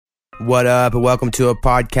What up, and welcome to a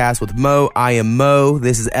podcast with Mo. I am Mo.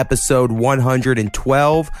 This is episode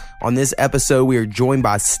 112. On this episode, we are joined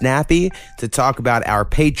by Snappy to talk about our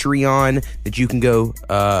Patreon that you can go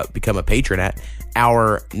become a patron at.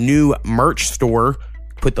 Our new merch store.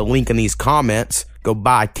 Put the link in these comments. Go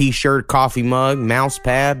buy a t-shirt, coffee mug, mouse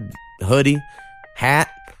pad, hoodie, hat.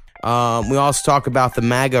 We also talk about the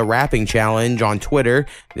MAGA rapping challenge on Twitter,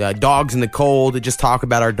 Dogs in the Cold, just talk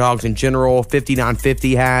about our dogs in general,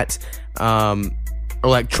 5950 hats,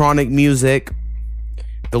 electronic music,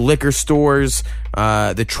 the liquor stores,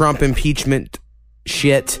 the Trump impeachment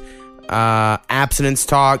shit, abstinence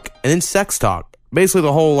talk, and then sex talk. Basically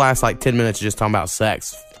the whole last 10 minutes is just talking about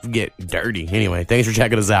sex. Get dirty. Anyway, thanks for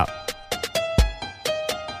checking us out.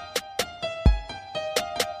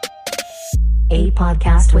 A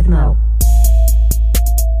podcast with Mo.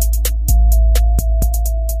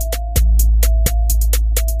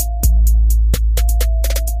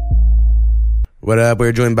 What up?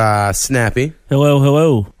 We're joined by Snappy.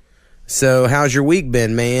 Hello. So, how's your week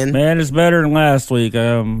been, man? Man, it's better than last week.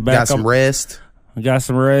 Got some rest? I got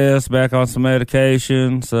some rest, back on some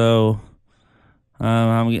medication, so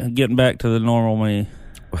I'm getting back to the normal me.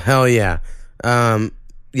 Hell yeah.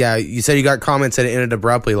 Yeah, you said you got comments that it ended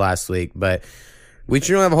abruptly last week, but we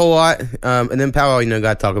don't have a whole lot. And then Powell,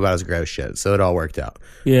 got to talk about his gross shit, so it all worked out.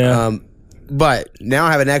 Yeah. But now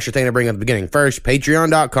I have an extra thing to bring up at the beginning. First,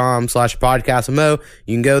 patreon.com/podcastmo.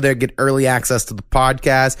 You can go there, get early access to the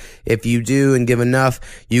podcast. If you do and give enough,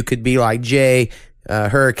 you could be like Jay,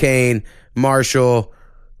 Hurricane, Marshall,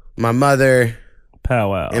 my mother,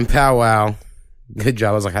 Powwow. Good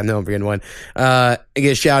job. I was like, I know I'm forgetting one. Get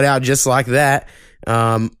a shout out just like that.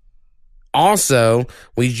 Also,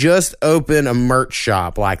 we just opened a merch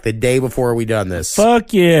shop the day before we done this.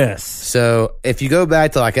 Fuck yes. So if you go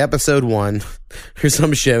back to episode 1 or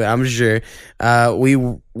some shit, I'm sure,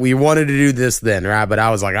 we wanted to do this then, right? But I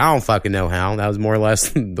was like, I don't fucking know how. That was more or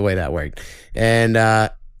less the way that worked. And,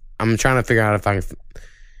 I'm trying to figure out if I can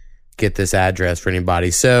get this address for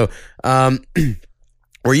anybody. So,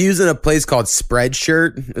 we're using a place called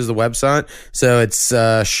Spreadshirt is the website. So it's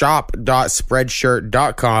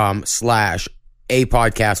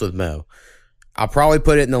shop.spreadshirt.com/apodcastwithmo. I'll probably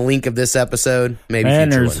put it in the link of this episode. Maybe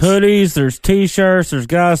and there's ones. Hoodies, there's t-shirts, there's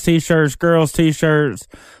guys t-shirts, girls t-shirts,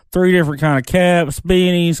 3 different kind of caps,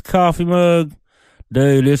 beanies, coffee mug.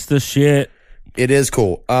 Dude, it's the shit. It is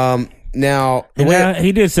cool. Now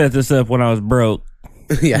he did set this up when I was broke.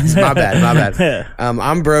 Yes, my bad.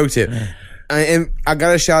 I'm broke too. And I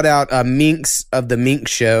got to shout out Minx of the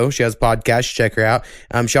Minx Show. She has a podcast. Check her out.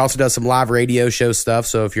 She also does some live radio show stuff.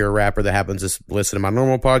 So if you're a rapper that happens to listen to my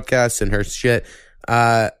normal podcast and her shit,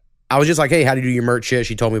 I was just like, hey, how do you do your merch shit?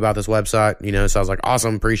 She told me about this website, so I was like,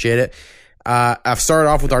 awesome, appreciate it. I've started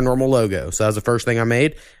off with our normal logo. So that was the first thing I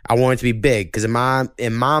made. I want it to be big because in my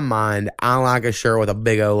mind, I like a shirt with a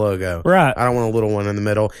big old logo. Right. I don't want a little one in the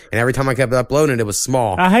middle. And every time I kept uploading it was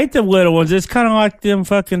small. I hate the little ones. It's kind of like them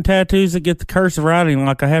fucking tattoos that get the cursive writing.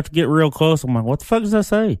 I have to get real close. I'm like, what the fuck does that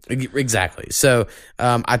say? Exactly. So,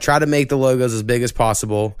 I try to make the logos as big as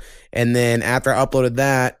possible. And then after I uploaded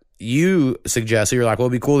that, you suggested, you're like, well,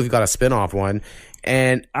 it'd be cool if you got a spin-off one.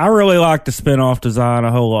 And I really like the spin-off design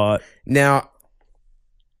a whole lot. Now,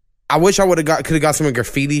 I wish I could have got some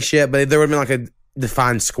graffiti shit, but there would have been a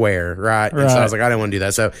defined square, right? And so I was like, I didn't want to do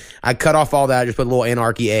that. So I cut off all that, just put a little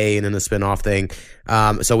Anarchy A and then the spinoff thing.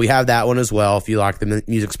 So we have that one as well, if you like the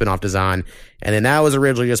music spinoff design. And then that was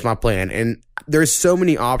originally just my plan. And there's so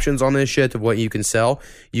many options on this shit of what you can sell.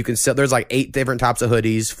 There's 8 different types of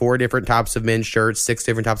hoodies, 4 different types of men's shirts, 6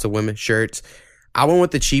 different types of women's shirts. I went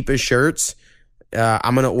with the cheapest shirts.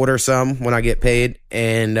 I'm going to order some when I get paid.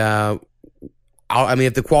 And,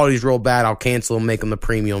 if the quality's real bad, I'll cancel and make them the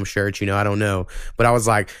premium shirts. I don't know. But I was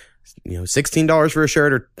like, $16 for a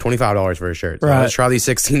shirt or $25 for a shirt. So right. Let's try these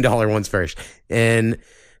 $16 ones first. And,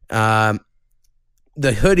 the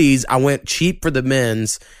hoodies, I went cheap for the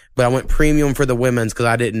men's, but I went premium for the women's because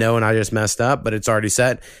I didn't know and I just messed up, but it's already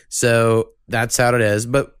set. So that's how it is.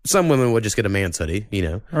 But some women would just get a man's hoodie,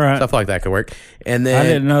 Right. Stuff like that could work. And then I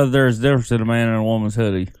didn't know there was a difference in a man and a woman's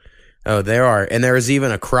hoodie. Oh, there are. And there's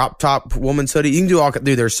even a crop top woman's hoodie. You can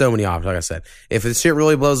do there's so many options, like I said. If the shit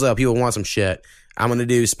really blows up, people want some shit. I'm going to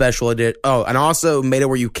do special edit. Oh, and I also made it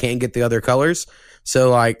where you can't get the other colors.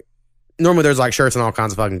 So, normally there's shirts in all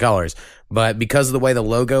kinds of fucking colors. But because of the way the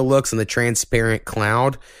logo looks and the transparent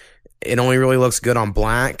cloud, it only really looks good on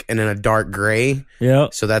black and in a dark gray. Yeah.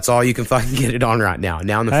 So that's all you can fucking get it on right now.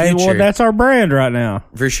 Now in the future. Well, that's our brand right now.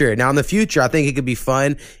 For sure. Now in the future, I think it could be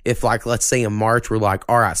fun if let's say in March, we're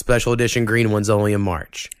all right, special edition green ones only in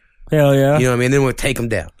March. Hell yeah. You know what I mean? Then we'll take them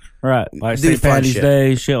down. Right. Like do St. fun Patty's shit.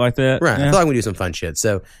 Day, shit like that. Right. Yeah. I feel like we do some fun shit.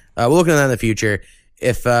 So we're looking at that in the future.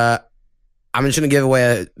 If I'm just gonna give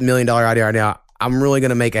away $1 million idea right now, I'm really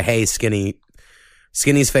gonna make a Hey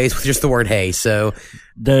Skinny's face with just the word Hey. So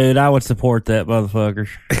Dude, I would support that, motherfucker.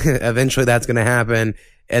 eventually that's gonna happen.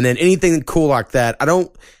 And then anything cool like that,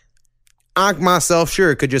 I myself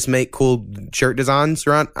sure could just make cool shirt designs,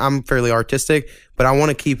 right? I'm fairly artistic, but I want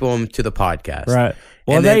to keep them to the podcast. Right.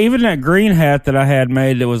 Well, And then- even that green hat that I had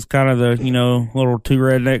made that was kind of the, little too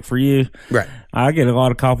redneck for you. Right. I get a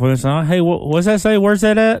lot of compliments on, hey, what's that say? Where's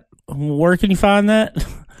that at? Where can you find that?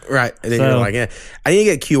 Right. And then So- you're like, yeah. I need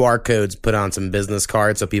to get QR codes put on some business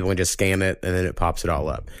cards so people can just scan it and then it pops it all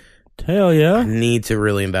up. Hell yeah. Need to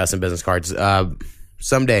really invest in business cards.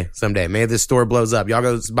 Someday. Maybe this store blows up. Y'all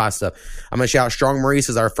go buy stuff. I'm going to shout Strong Maurice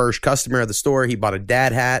is our first customer of the store. He bought a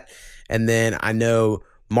dad hat. And then I know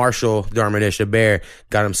Marshall Darmanisha Bear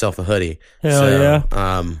got himself a hoodie. Hell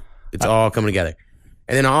yeah. It's all coming together.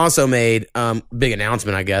 And then I also made big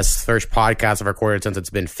announcement, I guess. First podcast I've recorded since it's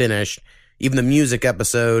been finished. Even the music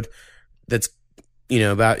episode that's,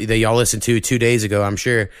 about that y'all listened to 2 days ago, I'm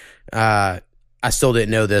sure. I still didn't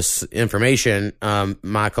know this information.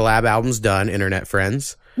 My collab album's done, Internet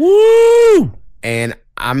Friends. Woo! And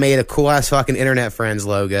I made a cool ass fucking Internet Friends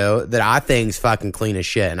logo that I think's fucking clean as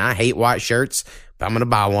shit. And I hate white shirts, but I'm going to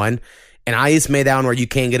buy one. And I just made that one where you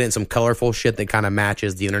can get it in some colorful shit that kind of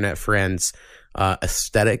matches the Internet Friends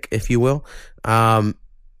aesthetic, if you will.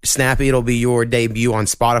 Snappy, it'll be your debut on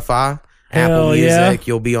Spotify, Apple Music. Yeah.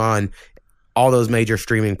 You'll be on all those major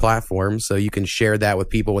streaming platforms, so you can share that with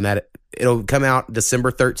people when it'll come out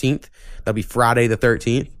December 13th. That'll be Friday the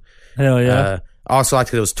 13th. Hell yeah. I also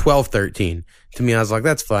liked it was 12/13. To me, I was like,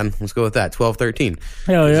 that's fun. Let's go with that. 12/13.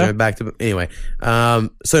 Hell yeah. So back to anyway. So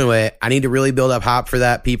anyway, I need to really build up hype for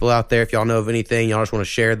that. People out there, if y'all know of anything, y'all just want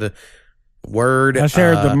to share the word. I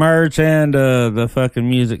shared the merch and the fucking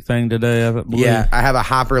music thing today. I believe. Yeah, I have a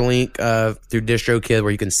hyperlink through DistroKid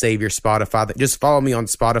where you can save your Spotify. Just follow me on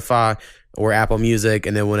Spotify or Apple Music,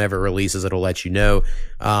 and then whenever it releases, it'll let you know.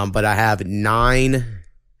 But I have 9,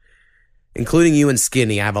 including you and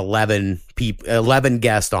Skinny. I have 11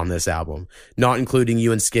 guests on this album, not including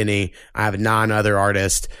you and Skinny. I have 9 other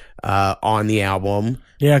artists on the album.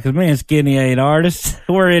 Yeah, because me and Skinny ain't artists.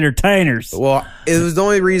 We're entertainers. Well, it was the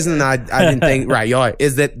only reason I didn't think right, y'all,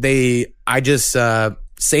 is that I just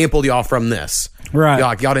sampled y'all from this. Right.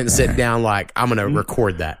 Y'all didn't sit down like I'm gonna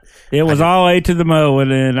record that. It was all A to the Mo, and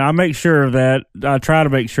then I make sure of that. I try to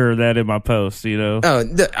make sure of that in my posts,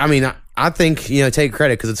 I think, take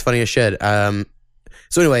credit because it's funny as shit. So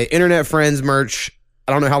anyway, Internet Friends merch.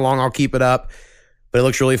 I don't know how long I'll keep it up, but it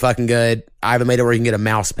looks really fucking good. I haven't made it where you can get a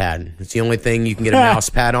mouse pad. It's the only thing you can get a mouse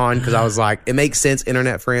pad on because I was like, it makes sense.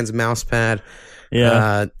 Internet Friends mouse pad.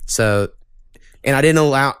 Yeah. And I didn't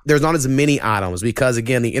allow, there's not as many items because,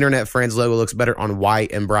 again, the Internet Friends logo looks better on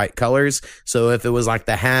white and bright colors. So if it was like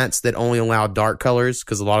the hats that only allow dark colors,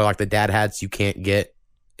 because a lot of like the dad hats you can't get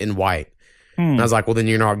in white. And I was like, well, then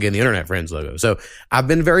you're not getting the Internet Friends logo. So I've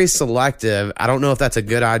been very selective. I don't know if that's a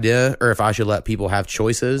good idea or if I should let people have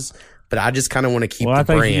choices, but I just kind of want to keep the brand.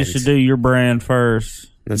 I think you should do your brand first.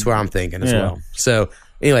 That's what I'm thinking as well. So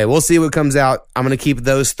anyway, we'll see what comes out. I'm going to keep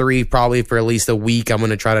those 3 probably for at least a week. I'm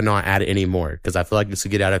going to try to not add any more because I feel like this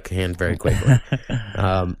will get out of hand very quickly.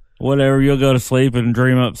 Whatever, you'll go to sleep and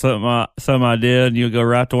dream up some idea, and you'll go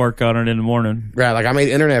right to work on it in the morning. Right, like I made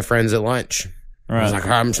Internet Friends at lunch. Right. I was like,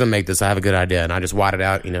 I'm just going to make this. I have a good idea. And I just whited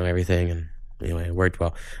out, everything. And anyway, it worked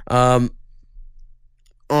well. All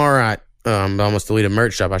right. I almost deleted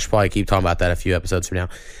merch shop. I should probably keep talking about that a few episodes from now.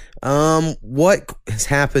 What has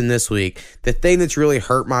happened this week? The thing that's really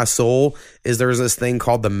hurt my soul is there's this thing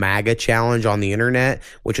called the MAGA challenge on the internet,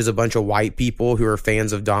 which is a bunch of white people who are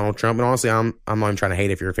fans of Donald Trump. And honestly, I'm not even trying to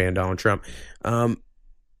hate if you're a fan of Donald Trump.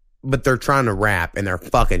 But they're trying to rap and they're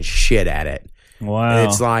fucking shit at it. Wow. And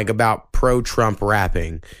it's like about pro-Trump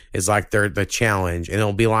rapping is like the challenge. And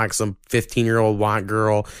it'll be like some 15-year-old white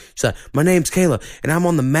girl. She's like, my name's Kayla and I'm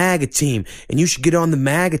on the MAGA team. And you should get on the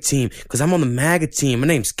MAGA team because I'm on the MAGA team. My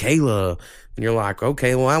name's Kayla. And you're like,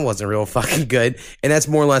 okay, well, that wasn't real fucking good. And that's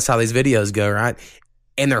more or less how these videos go, right?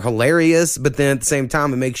 And they're hilarious. But then at the same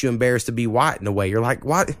time, it makes you embarrassed to be white in a way. You're like,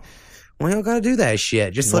 what? Why y'all gotta do that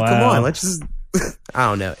shit? Just like, come on, let's just, I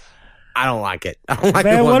don't know. I don't like it. I don't like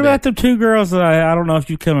it. What about the 2 girls that I don't know if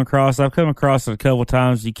you've come across? I've come across it a couple of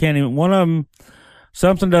times. You can't even, one of them,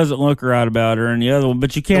 something doesn't look right about her, and the other one,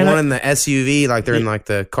 but you can't. The one in the SUV, like they're in like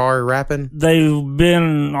the car rapping? They've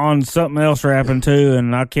been on something else rapping too,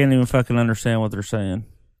 and I can't even fucking understand what they're saying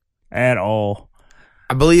at all.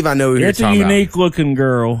 I believe I know who you're talking about. It's a unique looking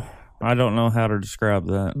girl. I don't know how to describe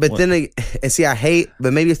that. But then, see, I hate,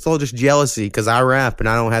 but maybe it's all just jealousy because I rap and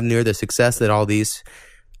I don't have near the success that all these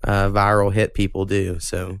viral hit people do.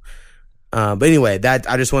 So, but anyway, that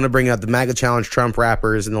I just want to bring up the MAGA Challenge Trump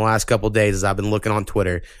rappers in the last couple of days as I've been looking on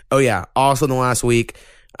Twitter. Oh yeah, also in the last week,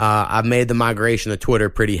 I've made the migration to Twitter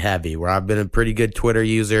pretty heavy, where I've been a pretty good Twitter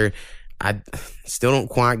user. I still don't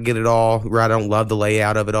quite get it all right. I don't love the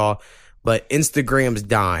layout of it all. But Instagram's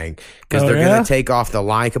dying because they're going to take off the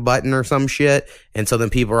like button or some shit. And so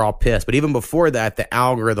then people are all pissed. But even before that, the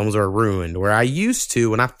algorithms are ruined. Where I used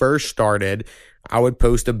to, when I first started, I would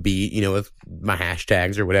post a beat, with my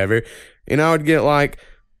hashtags or whatever. And I would get like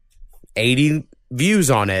 80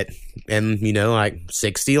 views on it and, like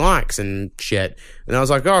 60 likes and shit. And I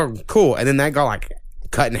was like, oh, cool. And then that got like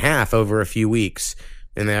cut in half over a few weeks.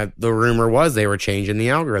 And the rumor was they were changing the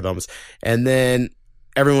algorithms. And then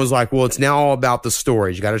everyone was like, well, it's now all about the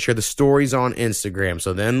stories. You got to share the stories on Instagram.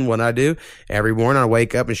 So then what I do, every morning I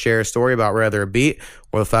wake up and share a story about whether a beat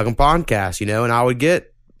or the fucking podcast, and I would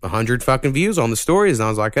get 100 fucking views on the stories. And I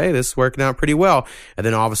was like, hey, this is working out pretty well. And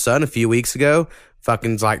then all of a sudden, a few weeks ago,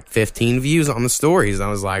 fucking like 15 views on the stories. And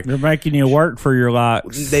I was like, they're making you work for your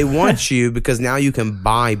likes. They want you because now you can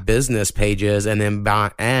buy business pages and then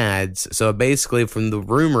buy ads. So basically, from the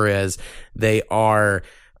rumor is they are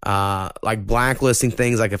like blacklisting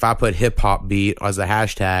things. Like if I put hip hop beat as a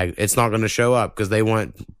hashtag, it's not going to show up because they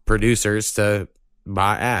want producers to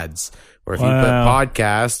buy ads. Or if you put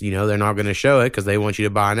podcast, they're not going to show it because they want you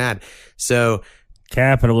to buy an ad. So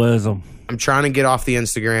capitalism. I'm trying to get off the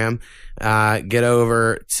Instagram, get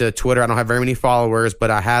over to Twitter. I don't have very many followers, but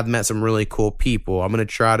I have met some really cool people. I'm going to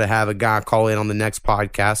try to have a guy call in on the next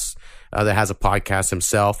podcast that has a podcast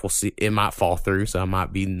himself. We'll see. It might fall through, so I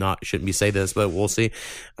might be shouldn't be say this, but we'll see.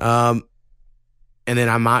 And then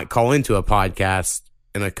I might call into a podcast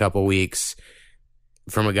in a couple weeks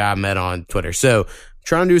from a guy I met on Twitter. So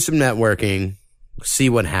trying to do some networking, see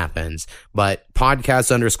what happens. But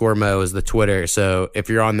podcast_Mo is the Twitter. So if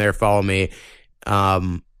you're on there, follow me.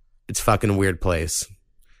 It's fucking a weird place.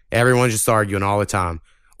 Everyone's just arguing all the time.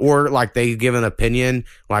 Or like they give an opinion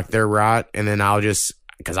like they're right. And then I'll just,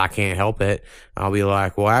 because I can't help it, I'll be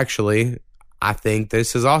like, well, actually, I think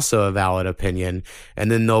this is also a valid opinion.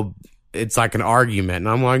 And then it's like an argument. And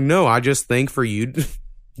I'm like, no, I just think for you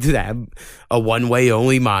to have a one-way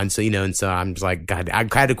only mindset, and so I'm just like, God, I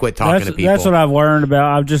had to quit talking to people. That's what I've learned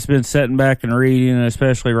about. I've just been sitting back and reading,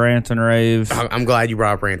 especially rants and raves. I'm glad you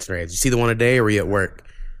brought up rants and raves. You see the one today, or were you at work?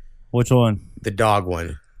 Which one? The dog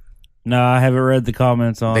one. No, I haven't read the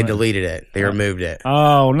comments on it. They deleted it. They removed it.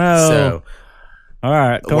 Oh, no. So, all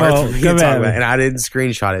right, come at me. And I didn't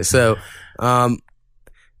screenshot it. So,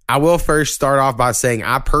 I will first start off by saying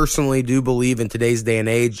I personally do believe in today's day and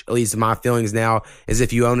age, at least my feelings now, is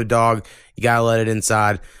if you own a dog, you got to let it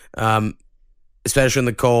inside, especially in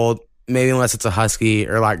the cold, maybe unless it's a husky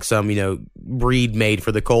or like some, breed made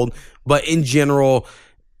for the cold. But in general,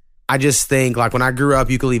 I just think like when I grew up,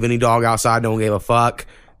 you could leave any dog outside, no one gave a fuck.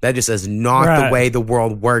 That just is not the way the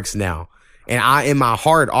world works now. And I, in my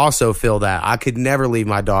heart, also feel that. I could never leave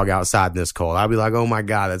my dog outside in this cold. I'd be like, oh my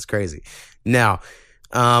God, that's crazy. Now,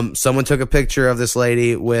 someone took a picture of this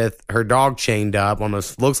lady with her dog chained up on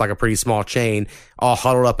this, looks like a pretty small chain, all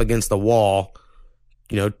huddled up against the wall,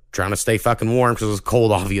 trying to stay fucking warm because it was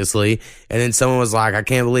cold, obviously. And then someone was like, I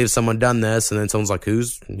can't believe someone done this. And then someone's like,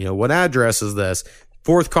 what address is this?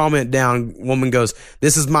 Fourth comment down, woman goes,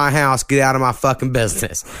 this is my house. Get out of my fucking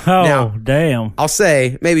business. Oh, now, damn. I'll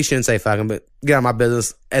say, maybe shouldn't say fucking, but get out of my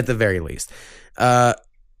business at the very least. Her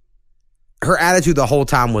attitude the whole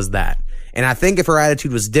time was that. And I think if her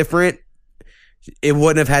attitude was different, it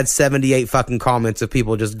wouldn't have had 78 fucking comments of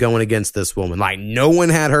people just going against this woman. Like, no one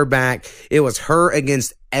had her back. It was her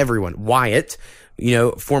against everyone. Wyatt,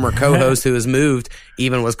 former co-host who has moved,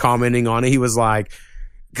 even was commenting on it. He was like,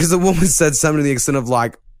 because the woman said something to the extent of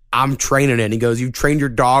like, I'm training it. And he goes, you trained your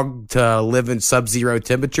dog to live in sub-zero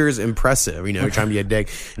temperatures? Impressive. Trying to be a dick.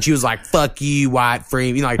 And she was like, fuck you, Wyatt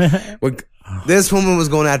Freeman. This woman was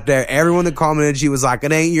going out there. Everyone that commented, she was like,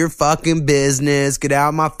 it ain't your fucking business. Get out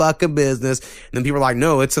of my fucking business. And then people were like,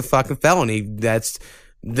 no, it's a fucking felony.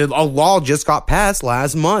 A law just got passed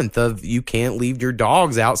last month of you can't leave your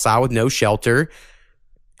dogs outside with no shelter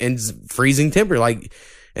and freezing temperature.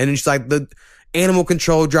 And it's like the animal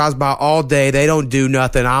control drives by all day. They don't do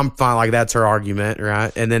nothing. I'm fine. Like, that's her argument,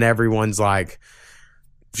 right? And then everyone's like,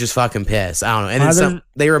 just fucking pissed. I don't know. And then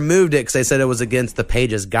they removed it because they said it was against the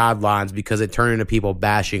page's guidelines because it turned into people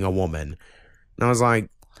bashing a woman. And I was like,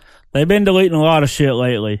 They've been deleting a lot of shit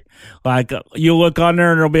lately. Like, you'll look on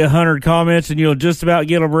there and there'll be 100 comments and you'll just about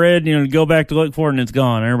get them read and you'll go back to look for it and it's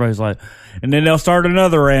gone. Everybody's like, and then they'll start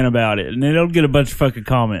another rant about it and then they'll get a bunch of fucking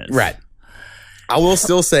comments. Right. I will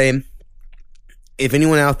still say, if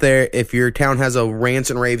anyone out there, if your town has a Rants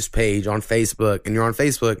and Raves page on Facebook and you're on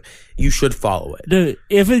Facebook, you should follow it. Dude,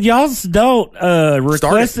 if y'all don't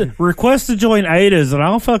request to join Ada's, and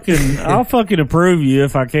I'll fucking approve you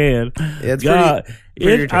if I can. Yeah, it's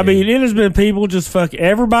pretty it has been people just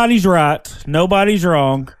everybody's right, nobody's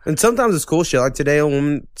wrong. And sometimes it's cool shit. Like today, a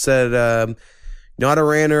woman said, not a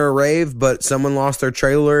rant or a rave, but someone lost their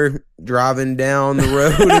trailer driving down the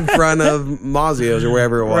road in front of Mazio's or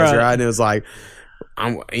wherever it was, right? And it was like,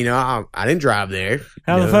 I didn't drive there.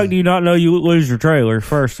 How the fuck do you not know you would lose your trailer,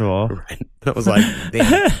 first of all? Right. I was like,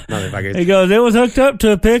 damn, motherfuckers. He goes, it was hooked up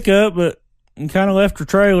to a pickup, but you kind of left your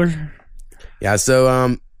trailer. Yeah,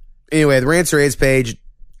 so, anyway, the Rants and Raves page,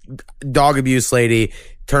 dog abuse lady,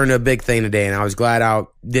 turned a big thing today, and I was glad I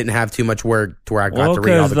didn't have too much work to where I got to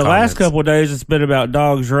read all the comments. Because the last couple of days, it's been about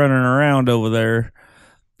dogs running around over there,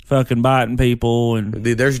 fucking biting people. And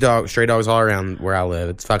dude, there's stray dogs all around where I live.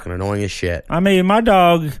 It's fucking annoying as shit. I mean, my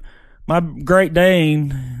dog, my Great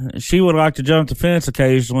Dane, she would like to jump the fence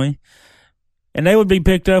occasionally, and they would be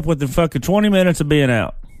picked up within fucking 20 minutes of being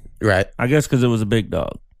out. Right. I guess because it was a big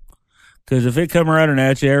dog. Because if it come running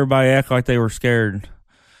at you, everybody act like they were scared.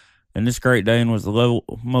 And this Great Dane was the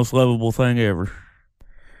most lovable thing ever.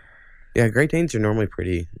 Yeah, Great Danes are normally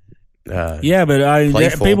pretty yeah,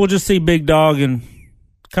 but people just see big dog and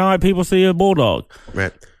kind of like people see a bulldog.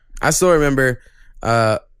 Right. I still remember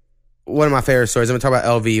one of my favorite stories. I'm going to talk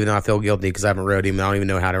about LV, even though I feel guilty because I haven't rode him. I don't even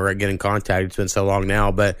know how to get in contact. It's been so long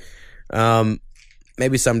now. But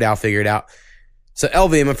maybe someday I'll figure it out. So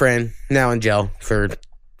LV, my friend, now in jail for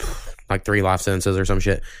like 3 life sentences or some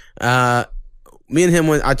shit. Me and him,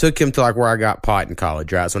 I took him to like where I got pot in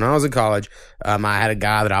college, right? So when I was in college, I had a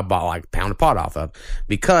guy that I bought like a pound of pot off of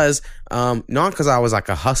because, not because I was like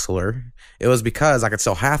a hustler. It was because I could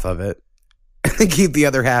sell half of it and keep the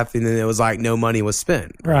other half. And then it was like no money was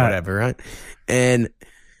spent or whatever, right? And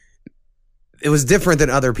it was different than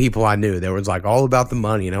other people I knew. There was like all about the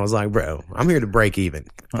money. And I was like, bro, I'm here to break even.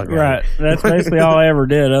 Right. That's basically all I ever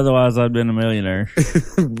did. Otherwise, I'd been a millionaire.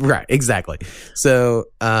 Right. Exactly. So,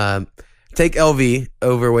 take LV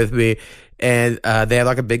over with me, and they have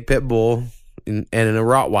like a big pit bull and a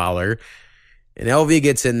Rottweiler, and LV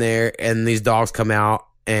gets in there, and these dogs come out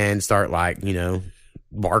and start like,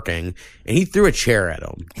 barking, and he threw a chair at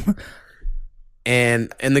them.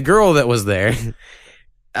 and the girl that was there,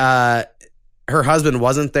 her husband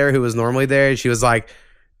wasn't there, who was normally there. She was like,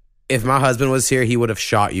 if my husband was here, he would have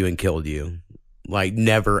shot you and killed you. Like,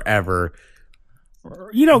 never, ever.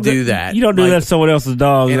 You don't do that. You don't do that to someone else's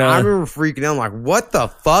dog. And I remember freaking out. I'm like, what the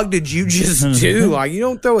fuck did you just do? Like, you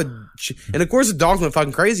don't throw a... And, of course, the dogs went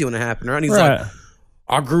fucking crazy when it happened, right? And he's like,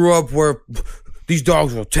 I grew up where these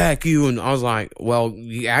dogs will attack you. And I was like, well,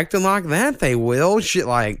 you acting like that, they will. Shit,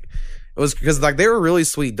 like... It was because, like, they were a really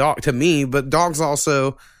sweet dog to me, but dogs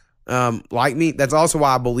also... like me. That's also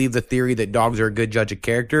why I believe the theory that dogs are a good judge of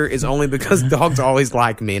character is only because dogs always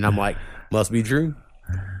like me. And I'm like, must be true.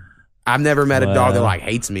 I've never met a dog that like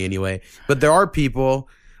hates me anyway. But there are people,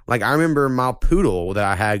 like I remember my poodle that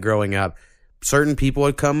I had growing up, certain people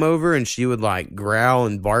would come over and she would like growl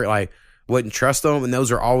and bark, like wouldn't trust them. And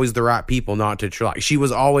those are always the right people not to trust. Like, she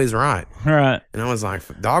was always right. Right. And I was like,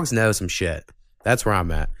 dogs know some shit. That's where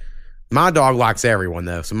I'm at. My dog likes everyone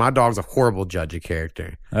though. So my dog's a horrible judge of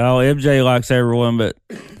character. Oh, MJ likes everyone, but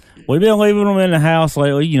we've been leaving them in the house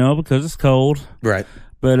lately, because it's cold. Right.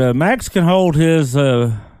 But Max can hold his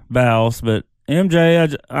bowels, but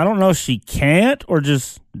MJ, I don't know if she can't or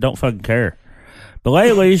just don't fucking care. But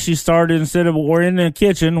lately, she started, instead of we're in the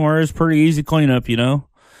kitchen where it's pretty easy cleanup,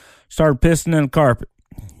 started pissing in the carpet.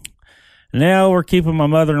 Now we're keeping my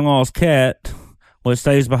mother-in-law's cat, which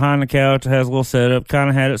stays behind the couch, has a little setup, kind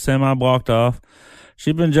of had it semi-blocked off.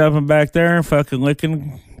 She's been jumping back there and fucking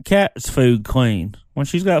licking cat's food clean when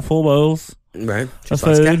she's got full bowls. Right. She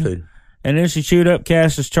likes cat food. And then she chewed up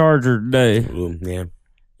Cash's charger today. Ooh, yeah.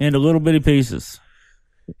 Into little bitty pieces.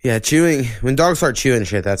 Yeah, chewing. When dogs start chewing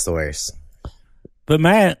shit, that's the worst. But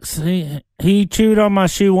Max, he chewed on my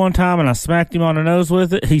shoe one time and I smacked him on the nose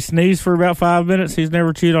with it. He sneezed for about 5 minutes. He's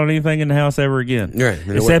never chewed on anything in the house ever again. Right.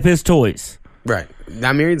 Except his toys. Right.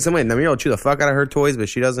 Namir will chew the fuck out of her toys, but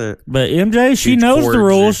she doesn't. But MJ, she knows the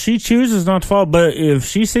rules. She chooses not to follow. But if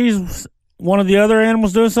she sees one of the other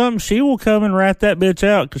animals doing something, she will come and rat that bitch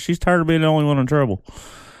out because she's tired of being the only one in trouble.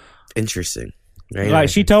 Interesting. Like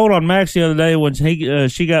she told on Max the other day when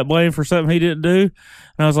she got blamed for something he didn't do.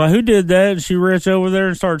 And I was like, who did that? And she reached over there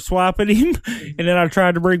and started swiping him. And then I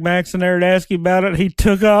tried to bring Max in there and ask him about it. He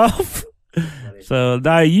took off. So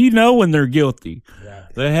now you know when they're guilty. Yeah.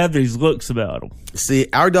 They have these looks about them. See,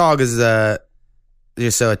 our dog is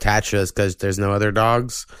just so attached to us because there's no other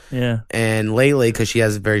dogs. Yeah. And lately, because she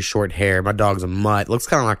has very short hair, my dog's a mutt. Looks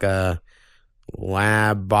kind of like a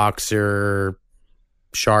lab boxer,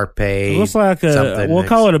 Shar-Pei. It looks like we'll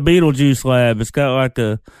call it a Beetlejuice lab. It's got like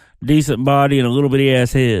a decent body and a little bitty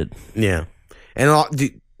ass head. Yeah.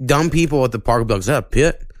 And dumb people at the park will be like, is that a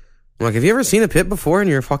pit? I'm like, have you ever seen a pit before in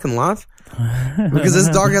your fucking life? Because this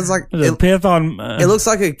dog has like a pith on. It looks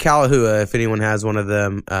like a Kalahua. If anyone has one of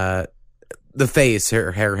them, the face,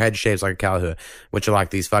 her head shapes like a Kalahua, which are like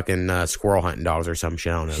these fucking squirrel hunting dogs or some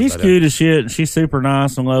shit. I don't know. She's cute as shit. She's super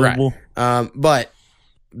nice and lovable. Right. But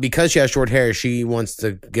because she has short hair, she wants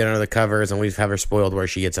to get under the covers, and we have her spoiled where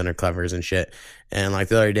she gets under covers and shit. And like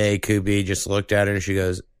the other day, Kubi just looked at her and she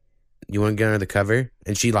goes, "You want to get under the cover?"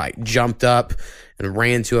 And she like jumped up and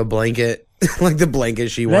ran to a blanket, like the blanket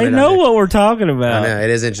she wanted. They know what we're talking about. I know, it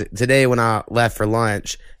is interesting. Today when I left for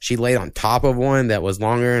lunch, she laid on top of one that was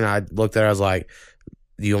longer, and I looked at her, I was like,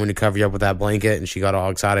 "Do you want me to cover you up with that blanket?" And she got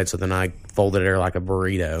all excited, so then I folded her like a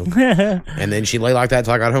burrito. And then she lay like that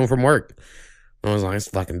until I got home from work. I was like, this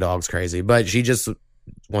fucking dog's crazy. But she just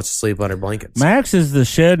wants to sleep under blankets. Max is the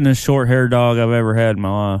sheddingest short hair dog I've ever had in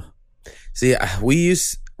my life. See,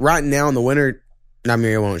 right now in the winter,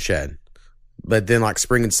 Nymeria won't shed. But then like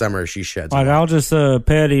spring and summer, she sheds. Like I'll just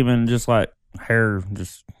pet him and just like hair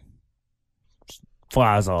just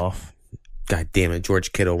flies off. God damn it,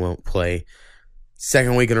 George Kittle won't play.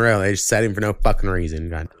 Second week in a row, they just set him for no fucking reason.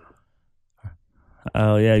 God.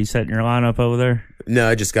 Oh yeah, you setting your lineup over there?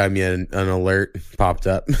 No, it just got me an alert popped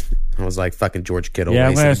up. I was like, fucking George Kittle.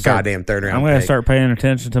 Yeah, goddamn third round. I'm going to start paying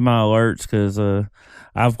attention to my alerts because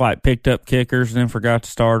I've like picked up kickers and then forgot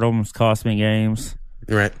to start them. It's cost me games.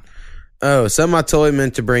 Right. Oh, something I totally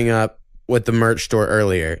meant to bring up with the merch store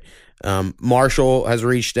earlier. Marshall has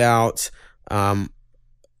reached out.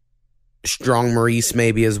 Strong Maurice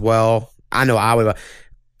maybe as well. I know I would.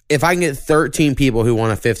 If I can get 13 people who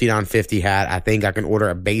want a 50-on-50 hat, I think I can order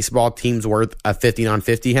a baseball team's worth of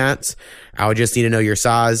 50-on-50 hats. I would just need to know your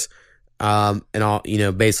size. And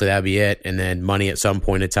basically that'd be it. And then money at some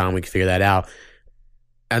point in time, we can figure that out.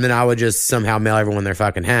 And then I would just somehow mail everyone their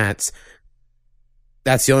fucking hats.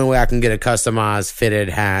 That's the only way I can get a customized fitted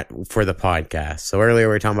hat for the podcast. So earlier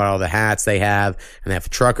we were talking about all the hats they have, and they have a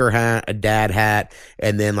trucker hat, a dad hat,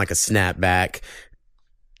 and then like a snapback.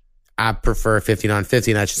 I prefer 50-on-50,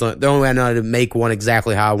 and that's just the only way I know how to make one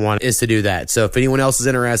exactly how I want is to do that. So if anyone else is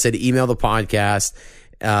interested, email the podcast.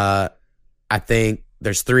 I think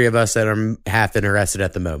there's 3 of us that are half interested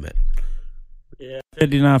at the moment. Yeah,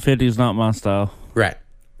 50-on-50 is not my style. Right.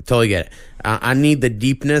 Totally get it. I need the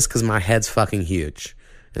deepness because my head's fucking huge.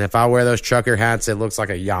 And if I wear those trucker hats, it looks like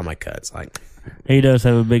a yarmulke. It's like... He does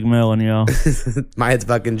have a big melon, y'all. My head's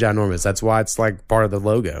fucking ginormous. That's why it's like part of the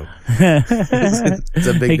logo. It's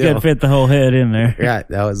a big deal. He could fit the whole head in there. Yeah,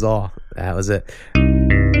 that was all. That was it.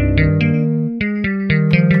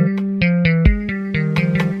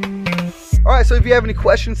 All right, so if you have any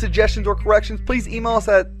questions, suggestions, or corrections, please email us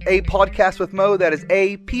at apodcastwithmo. That is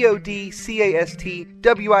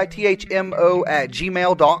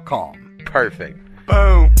apodcastwithmo@gmail.com. Perfect.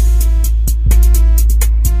 Boom.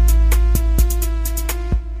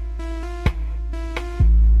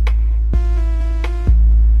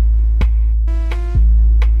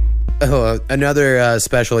 Oh, another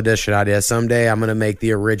special edition idea. Someday I'm going to make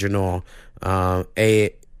the original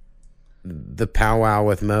the Powwow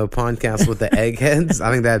with Mo podcast with the eggheads. I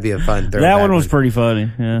think that'd be a fun throwback. That one was pretty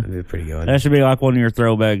funny. Yeah, that'd be a pretty good one. That should be like one of your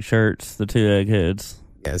throwback shirts, the 2 eggheads.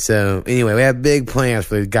 Yeah, so anyway, we have big plans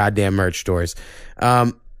for these goddamn merch stores.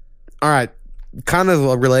 All right, kind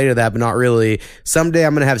of related to that, but not really. Someday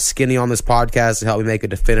I'm going to have Skinny on this podcast to help me make a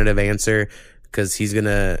definitive answer because he's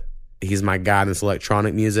my guy in this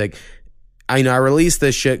electronic music. I released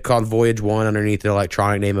this shit called Voyage 1 underneath the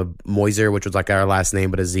electronic name of Moiser, which was like our last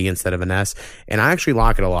name, but a Z instead of an S. And I actually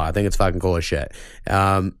like it a lot. I think it's fucking cool as shit.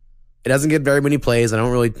 It doesn't get very many plays. I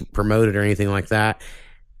don't really promote it or anything like that.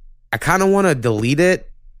 I kind of want to delete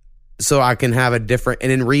it so I can have a different,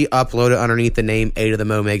 and then re-upload it underneath the name A to the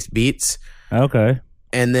Mo Makes Beats. Okay.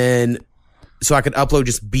 And then, so I could upload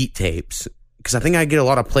just beat tapes. Because I think I get a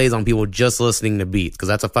lot of plays on people just listening to beats, because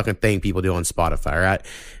that's a fucking thing people do on Spotify, right?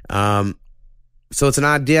 So it's an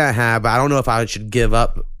idea I have, but I don't know if I should give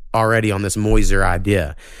up already on this Moiser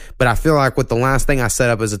idea. But I feel like with the last thing I set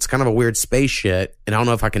up is it's kind of a weird space shit, and I don't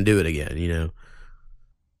know if I can do it again,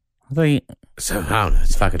 I think So I don't know.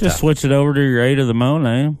 It's fucking just tough. switch it over to your A to the Mo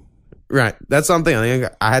name. Right. That's something. I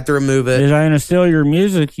think I had to remove it. It ain't still your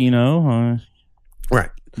music, you know. Right.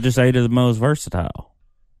 Just A to the Mo is versatile.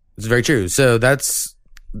 It's very true. So that's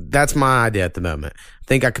my idea at the moment. I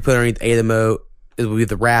think I could put underneath A to the Mo. It would be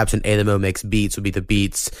the raps, and A to the Mo makes beats. Would be the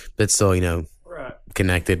beats, but still,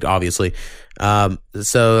 connected, obviously.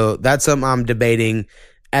 So that's something I'm debating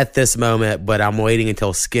at this moment. But I'm waiting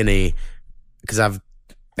until Skinny, because I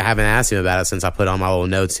haven't asked him about it since I put on my little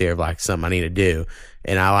notes here of like something I need to do,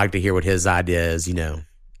 and I like to hear what his idea is.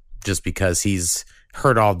 Just because he's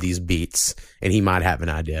heard all these beats and he might have an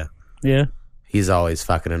idea. Yeah. He's always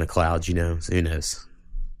fucking in the clouds, so who knows?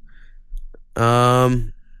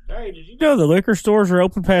 Hey, did you know the liquor stores are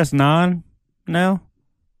open past 9 now?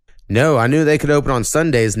 No, I knew they could open on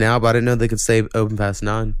Sundays now, but I didn't know they could stay open past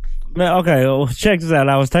 9. Man, okay, well, check this out.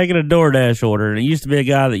 I was taking a DoorDash order, and it used to be a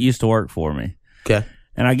guy that used to work for me. Okay.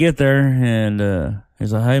 And I get there, and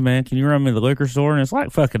he's like, "Hey, man, can you run me to the liquor store?" And it's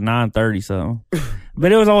like fucking 9:30 something.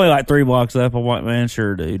 But it was only like 3 blocks up. I'm like, "Man,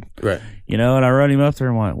 sure, dude." Right. And I run him up there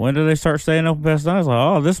and I'm like, "When do they start staying open past 9?" I was like,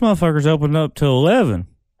 "Oh, this motherfucker's open up till 11.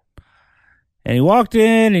 And he walked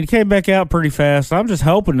in and he came back out pretty fast. I'm just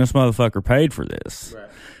hoping this motherfucker paid for this. Right.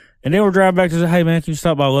 And then we're driving back to say, "Hey, man, can you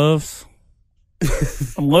stop by Love's?"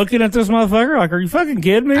 I'm looking at this motherfucker like, are you fucking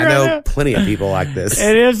kidding me? I right know now? plenty of people like this.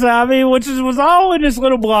 It is, which was all in this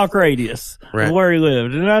little block radius of where he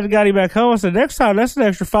lived. And I got him back home. I said, "Next time, that's an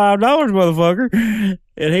extra $5, motherfucker."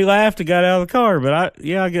 And he laughed and got out of the car. But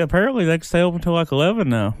apparently they can stay open till like 11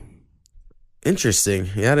 now. Interesting.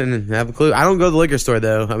 Yeah, I didn't have a clue. I don't go to the liquor store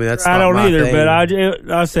though. I mean, that's I not don't my either. thing. But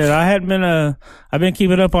I said I hadn't been I've been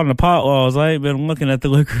keeping up on the pot laws. I ain't been looking at the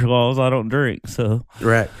liquor laws. I don't drink, so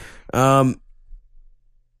right.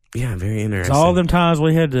 Yeah, very interesting. it's all them times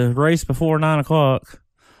we had to race before 9 o'clock.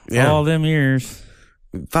 Yeah. All them years.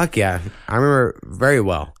 Fuck yeah, I remember very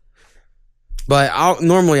well. But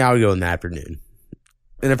normally I would go in the afternoon.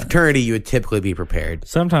 In a fraternity, you would typically be prepared.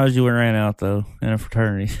 Sometimes you ran out though in a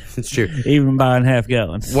fraternity. It's true. Even buying half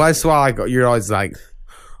gallons. Well, that's why you're always like,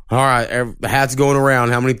 all right, the hat's going around.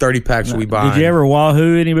 How many 30 packs should we buy? Did you ever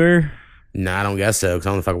WaHoo any beer? Nah, I don't guess so, because I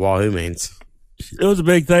don't know what the fuck WaHoo means. It was a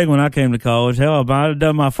big thing when I came to college. Hell, I might have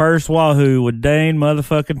done my first WaHoo with Dane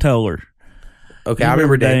motherfucking Toller. Okay, I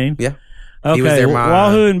remember Dane. Yeah. Okay, He was there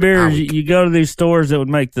WaHoo and beers, you go to these stores that would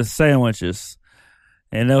make the sandwiches.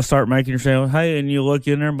 And they'll start making your sandwich. Hey, and you look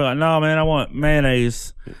in there and be like, "No, man, I want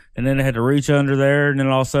mayonnaise." And then they had to reach under there, and then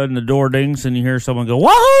all of a sudden the door dings, and you hear someone go,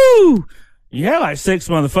 "WaHoo!" You had like 6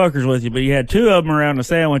 motherfuckers with you, but you had 2 of them around the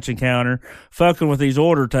sandwiching counter fucking with these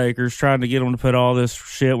order takers, trying to get them to put all this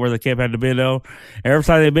shit where they kept having to bend over. Every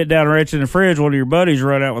time they bent down and reach in the fridge, one of your buddies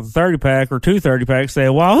run out with a 30-pack or 2 30-packs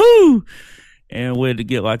saying, "WaHoo!" And we had to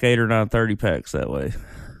get like 8 or 9 30-packs that way.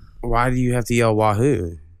 Why do you have to yell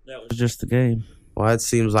WaHoo? That was just the game. Well, that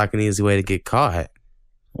seems like an easy way to get caught.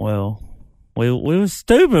 Well, we was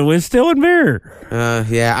stupid. We was stealing beer.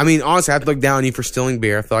 Yeah. I mean, honestly, I have to look down on you for stealing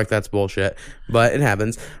beer. I feel like that's bullshit, but it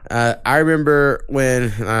happens. I remember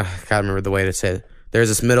when I can't remember the way to say it. There's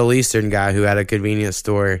this Middle Eastern guy who had a convenience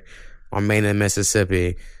store on mainland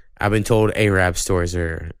Mississippi. I've been told Arab stores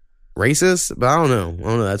are racist, but I don't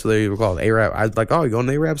know. That's what they were called. Arab. I was like, "Oh, you going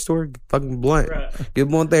to the Arab store? Fucking blunt. Right. Get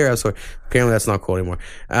blunt at the Arab store." Apparently, that's not cool anymore.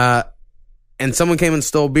 And someone came and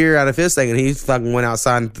stole beer out of his thing, and he fucking went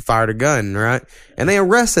outside and fired a gun, right? And they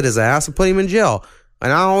arrested his ass and put him in jail.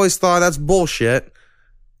 And I always thought that's bullshit.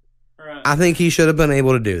 Right. I think he should have been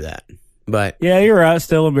able to do that. But yeah, you're right.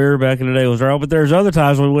 Stealing beer back in the day was wrong. But there's other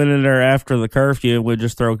times we went in there after the curfew and we'd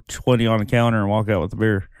just throw 20 on the counter and walk out with the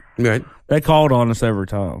beer. Right. They called on us every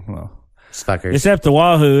time. Well, fuckers. Except the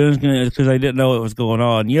WaHoo, because they didn't know what was going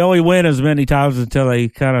on. You only win as many times until they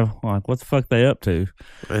kind of like, what the fuck they up to?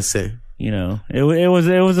 I see. It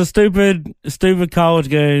was a stupid college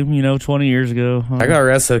game, 20 years ago. I got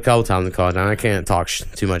arrested a couple times in college, and I can't talk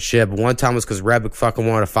too much shit, but one time was because Rebick fucking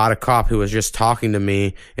wanted to fight a cop who was just talking to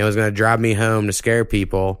me and was going to drive me home to scare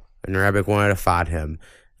people, and Rebick wanted to fight him.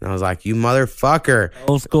 And I was like, "You motherfucker."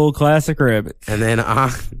 Old school classic Rebick. And then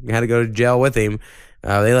I had to go to jail with him.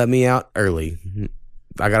 They let me out early.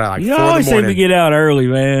 I got out like 4 in the morning. You always seem to get out early,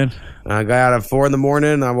 man. I got out at 4 in the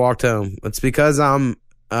morning, and I walked home. It's because I'm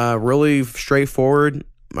really straightforward.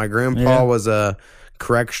 My grandpa was a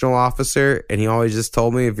correctional officer, and he always just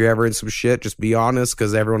told me, if you're ever in some shit, just be honest,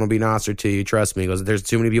 because everyone will be nicer to you. Trust me. He goes, there's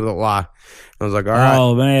too many people that lie. I was like, all right.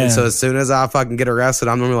 Oh, man. And so as soon as I fucking get arrested,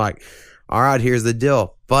 I'm normally like, all right, here's the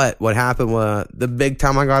deal. But what happened was the big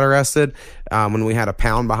time I got arrested, when we had a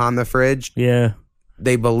pound behind the fridge. Yeah.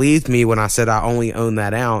 they believed me when I said I only own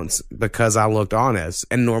that ounce because I looked honest.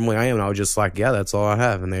 And normally I am. And I was just like, yeah, that's all I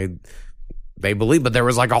have. And they believed, but there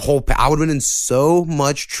was like a whole, I would have been in so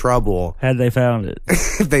much trouble had they found it.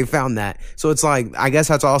 if they found that. So it's like, I guess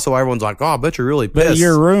that's also why everyone's like, oh, I bet you're really pissed.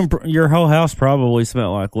 But your whole house probably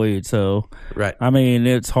smelled like weed. So, right. I mean,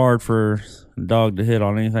 it's hard for a dog to hit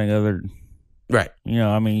on anything other. Right. You know,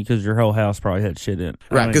 I mean, because your whole house probably had shit in it.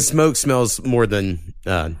 Right. Because smoke smells more than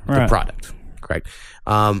the product. Correct.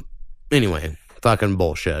 Anyway, fucking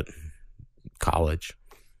bullshit. College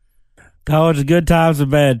is good times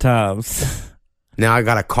and bad times. Now I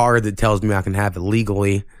got a card that tells me I can have it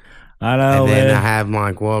legally. I know, and then man. I have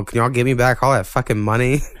like, well, can y'all give me back all that fucking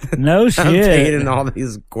money? No shit. I'm paying in all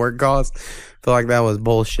these court costs. Feel like that was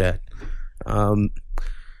bullshit.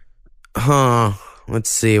 Let's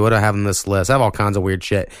see. What do I have on this list? I have all kinds of weird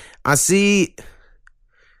shit. I see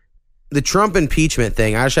the Trump impeachment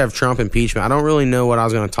thing. I actually have Trump impeachment. I don't really know what I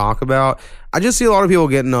was going to talk about. I just see a lot of people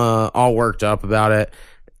getting all worked up about it.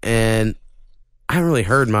 And I haven't really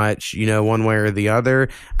heard much, one way or the other.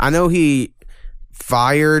 I know he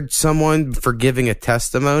fired someone for giving a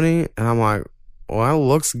testimony. And I'm like, well,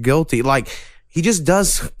 looks guilty. Like, he just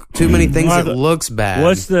does too many things that looks bad.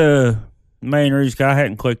 What's the main reason? I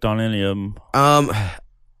hadn't clicked on any of them.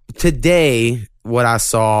 Today, what I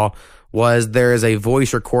saw was there is a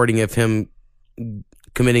voice recording of him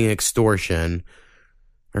committing extortion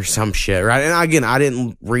or some shit, right? And again, I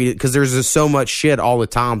didn't read it because there's just so much shit all the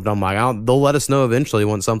time. But I'm like, they'll let us know eventually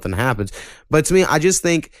when something happens. But to me, I just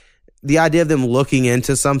think the idea of them looking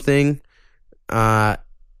into something, I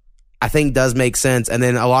think does make sense. And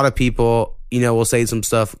then a lot of people, will say some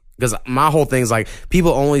stuff. Because my whole thing is like,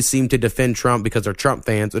 people only seem to defend Trump because they're Trump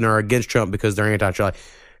fans and are against Trump because they're anti-Trump.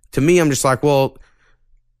 To me, I'm just like, well,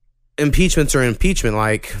 impeachments are impeachment.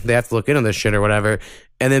 Like, they have to look into this shit or whatever.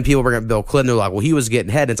 And then people bring up Bill Clinton. They're like, well, he was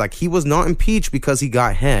getting head. And it's like, he was not impeached because he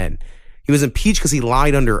got head. He was impeached because he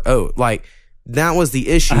lied under oath. Like, that was the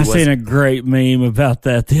issue. I seen a great meme about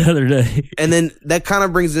that the other day. And then that kind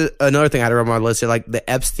of brings another thing I had on my list here, like the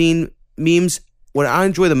Epstein memes. What I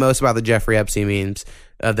enjoy the most about the Jeffrey Epstein memes,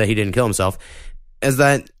 that he didn't kill himself, is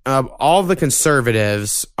that all the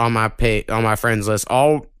conservatives on my friends list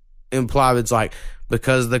all imply it's like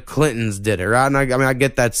because the Clintons did it, right? And I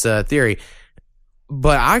get that's a theory,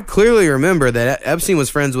 but I clearly remember that Epstein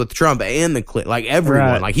was friends with Trump and the Clinton, like everyone,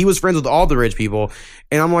 right. Like he was friends with all the rich people,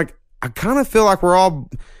 and I'm like, I kind of feel like we're all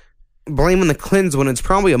blaming the Clintons when it's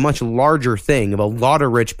probably a much larger thing of a lot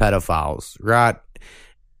of rich pedophiles, right?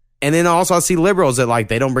 And then also I see liberals that like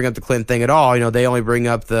they don't bring up the Clinton thing at all. They only bring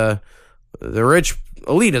up the rich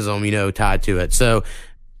elitism, tied to it. So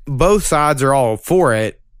both sides are all for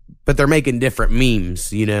it, but they're making different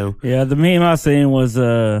memes, Yeah, the meme I seen was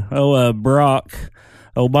Barack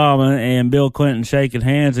Obama and Bill Clinton shaking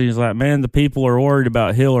hands, and he's like, "Man, the people are worried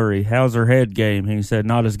about Hillary. How's her head game?" He said,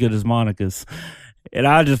 "Not as good as Monica's." And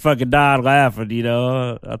I just fucking died laughing.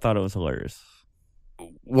 I thought it was hilarious.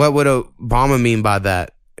 What would Obama mean by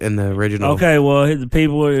that? In the original. Okay, well, the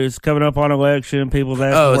people is coming up on election. People's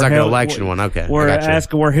asking. Oh, it's like an election one. Okay, we're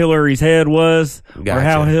asking where Hillary's head was, gotcha. Or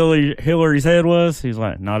how Hillary's head was. He's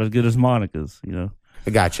like, not as good as Monica's. I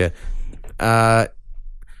gotcha. So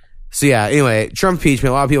yeah. Anyway, Trump impeachment.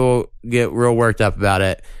 A lot of people get real worked up about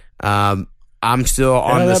it. I'm still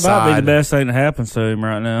on the side. That might be the best thing that happens to him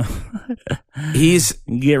right now. He's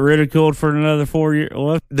get ridiculed for another 4 years.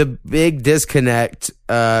 What? The big disconnect,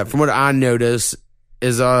 from what I notice,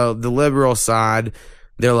 is the liberal side.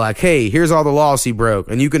 They're like, hey, here's all the laws he broke,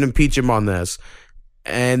 and you can impeach him on this.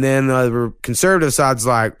 And then the conservative side's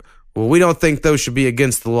like, well, we don't think those should be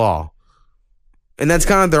against the law. And that's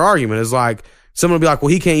kind of their argument, is like, someone will be like, well,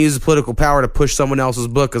 he can't use his political power to push someone else's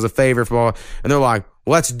book as a favor for all. And they're like,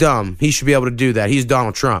 well, that's dumb. He should be able to do that. He's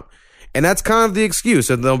Donald Trump. And that's kind of the excuse.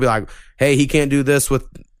 And they'll be like, hey, he can't do this with,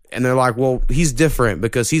 and they're like, well, he's different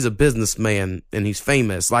because he's a businessman and he's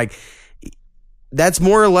famous. Like, that's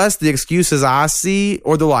more or less the excuses I see.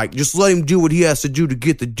 Or they're like, just let him do what he has to do to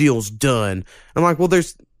get the deals done. I'm like, well,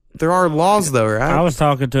 there are laws though, right? I was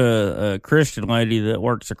talking to a Christian lady that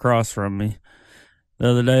works across from me the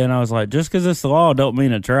other day, and I was like, just because it's the law don't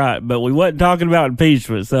mean it's right. But we wasn't talking about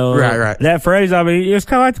impeachment. So right. That phrase, I mean, it's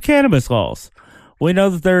kind of like the cannabis laws. We know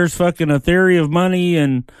that there's fucking a theory of money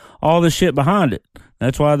and all this shit behind it.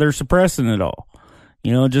 That's why they're suppressing it all.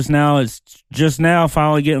 It's just now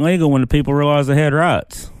finally getting legal when the people realize they had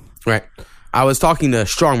rights. Right. I was talking to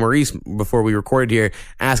Strong Maurice before we recorded here,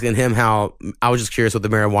 asking him how, I was just curious what the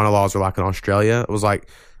marijuana laws are like in Australia. I was like,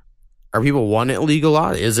 are people wanting it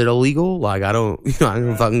legalized? Is it illegal? Like, I don't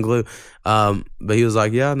fucking clue. But he was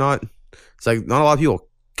like, yeah, it's like not a lot of people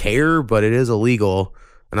care, but it is illegal.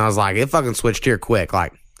 And I was like, it fucking switched here quick.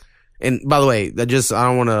 Like, and by the way, I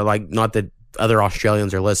don't want to, like, not that other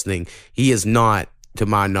Australians are listening. He is not, to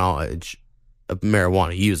my knowledge, a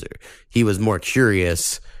marijuana user. He was more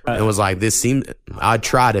curious and was like, this seemed, I'd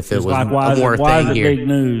tried if it was like, a more why thing is it here. big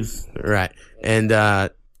news? Right. And,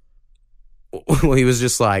 well, he was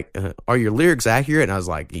just like, are your lyrics accurate? And I was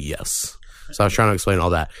like, yes. So I was trying to explain all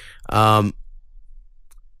that.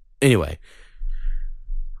 Anyway,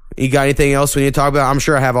 you got anything else we need to talk about? I'm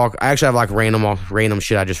sure I actually have like random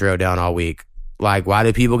shit I just wrote down all week. Like, why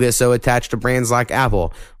do people get so attached to brands like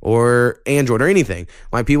Apple or Android or anything?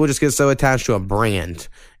 Like, people just get so attached to a brand.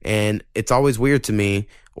 And it's always weird to me.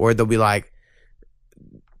 Or they'll be like,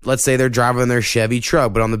 let's say they're driving their Chevy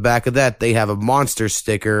truck, but on the back of that, they have a Monster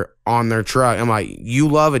sticker on their truck. I'm like, you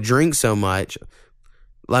love a drink so much.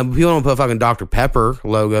 Like, people don't put fucking Dr. Pepper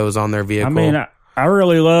logos on their vehicle. I mean, I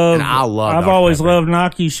really love. And I love I've Dr. always Pepper. loved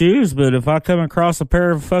Nike shoes, but if I come across a pair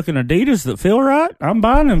of fucking Adidas that feel right, I'm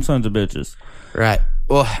buying them sons of bitches. Right.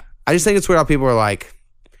 Well, I just think it's weird how people are like,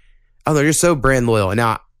 oh, they're just so brand loyal. And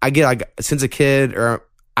now I get, like, since a kid, or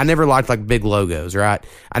I never liked like big logos, right?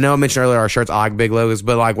 I know I mentioned earlier our shirts, I like big logos,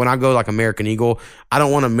 but like when I go like American Eagle, I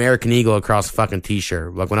don't want American Eagle across a fucking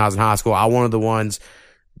t-shirt. Like when I was in high school, I wanted the ones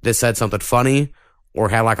that said something funny or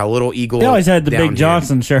had like a little eagle. They always had the down Big here.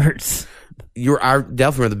 Johnson shirts. I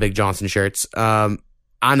definitely wore the Big Johnson shirts.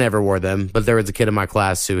 I never wore them, but there was a kid in my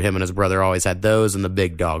class who him and his brother always had those and the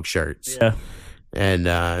Big Dog shirts. Yeah. And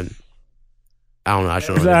I don't know. I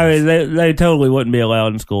shouldn't. I mean, they totally wouldn't be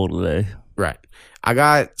allowed in school today. Right. I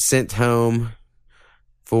got sent home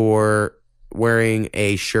for wearing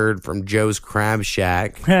a shirt from Joe's Crab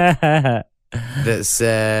Shack that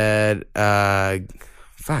said, said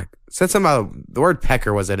something about, the word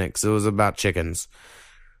pecker was in it because it was about chickens.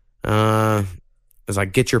 It was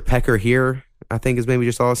like, get your pecker here, I think is maybe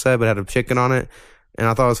just all it said, but it had a chicken on it. And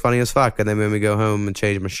I thought it was funny as fuck. And they made me go home and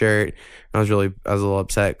change my shirt. I was a little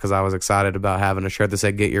upset because I was excited about having a shirt that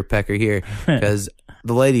said, get your pecker here. Because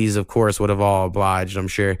the ladies, of course, would have all obliged, I'm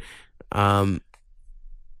sure. And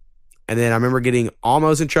then I remember getting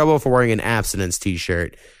almost in trouble for wearing an abstinence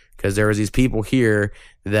t-shirt. Because there was these people here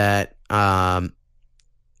that, when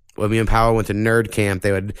me and Powell went to nerd camp,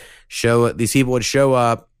 these people would show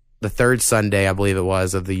up the third Sunday, I believe it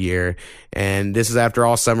was, of the year. And this is after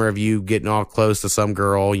all summer of you getting all close to some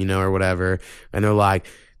girl, or whatever. And they're like,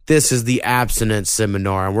 this is the abstinence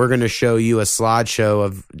seminar, and we're going to show you a slideshow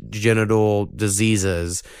of genital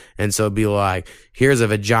diseases. And so it'd be like, here's a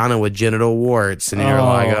vagina with genital warts. And you're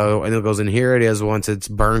like, oh, and it goes, and here it is once it's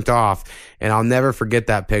burnt off. And I'll never forget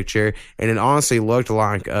that picture. And it honestly looked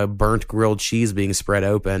like a burnt grilled cheese being spread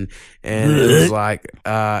open. And it was like,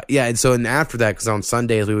 yeah. And so, and after that, because on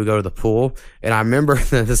Sundays we would go to the pool. And I remember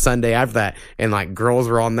the Sunday after that, and like girls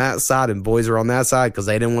were on that side and boys were on that side because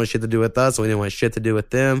they didn't want shit to do with us. So we didn't want shit to do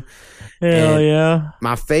with them. Hell And yeah.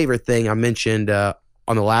 my favorite thing I mentioned,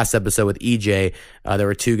 on the last episode with EJ, there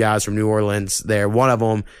were two guys from New Orleans there. One of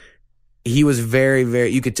them, he was very, very,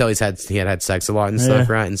 you could tell he had sex a lot and stuff,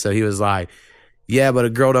 right? And so he was like, yeah, but a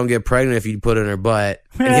girl don't get pregnant if you put it in her butt.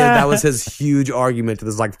 And that was his huge argument to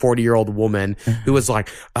this like 40-year-old woman who was like,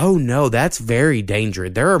 oh no, that's very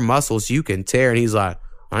dangerous. There are muscles you can tear. And he's like,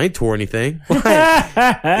 I ain't tore anything.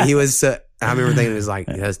 He was, I remember thinking, he was like,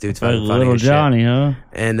 yeah, this dude's fucking funny Little as Johnny, shit. huh?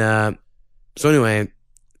 And so anyway,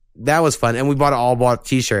 that was fun. And we all bought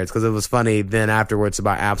t-shirts because it was funny. Then afterwards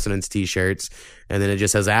about abstinence t-shirts. And then it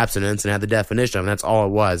just says abstinence and had the definition of it. That's all it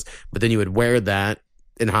was. But then you would wear that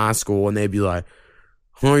in high school and they'd be like,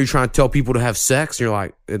 are you trying to tell people to have sex? And you're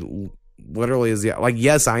like, it literally is. Like,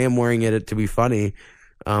 yes, I am wearing it to be funny.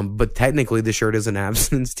 But technically the shirt is an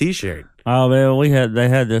abstinence t-shirt. Oh man, they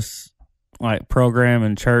had this like program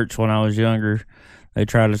in church when I was younger. They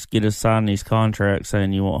tried to get us sign these contracts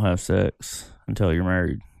saying you won't have sex until you're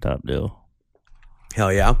married, type deal.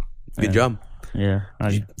 Hell yeah. Good job. Yeah.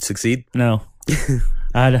 Did you succeed? No.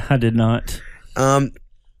 I did not.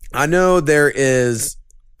 I know there is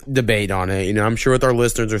debate on it. I'm sure with our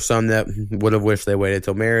listeners there's some that would have wished they waited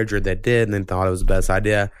till marriage or that did and then thought it was the best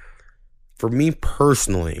idea. For me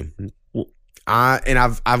personally,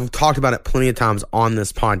 I've talked about it plenty of times on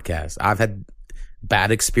this podcast. I've had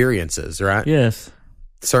bad experiences, right? Yes.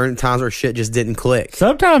 Certain times where shit just didn't click.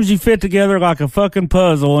 Sometimes you fit together like a fucking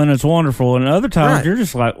puzzle and it's wonderful, and other times Right. you're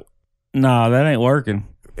just like, nah, that ain't working.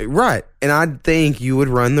 Right. And I think you would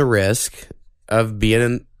run the risk of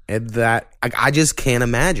being in that. I just can't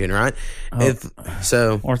imagine, right?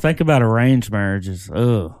 Or think about arranged marriages.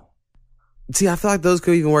 Ugh. See, I feel like those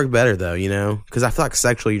could even work better though, because I feel like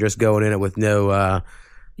sexually you're just going in it with no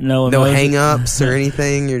No hang-ups or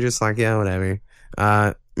anything. You're just like, yeah, whatever.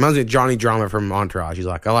 Reminds me of Johnny Drama from Entourage. He's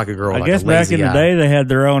like, I like a girl. I like guess a back lazy in the guy. day they had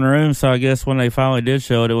their own room, so I guess when they finally did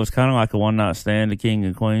show it, it was kind of like a one night stand, the King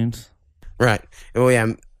and Queens. Right. Well, yeah,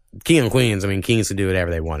 King and Queens. I mean, kings could do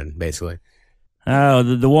whatever they wanted, basically. Oh,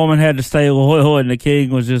 the woman had to stay loyal, and the king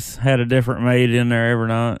was just had a different maid in there every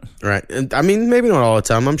night. Right. And, I mean, maybe not all the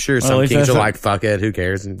time. I'm sure Well, at some least kings that's are a- like, fuck it, who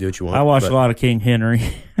cares, and do what you want. I watched But- a lot of King Henry.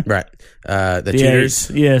 Right. The The Tudors.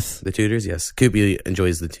 eighth, yes. The Tudors, yes. Koopy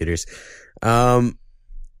enjoys the Tudors.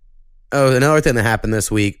 Another thing that happened this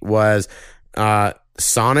week was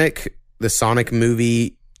Sonic, the Sonic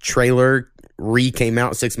movie trailer came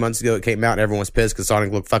out 6 months ago. It came out and everyone was pissed because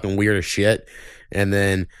Sonic looked fucking weird as shit. And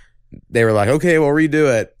then they were like, okay, we'll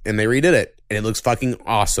redo it. And they redid it. And it looks fucking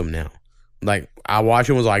awesome now. Like, I watched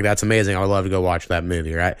it and was like, that's amazing. I would love to go watch that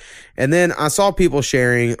movie, right? And then I saw people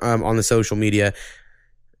sharing on the social media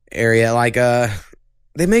area, like,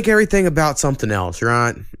 they make everything about something else,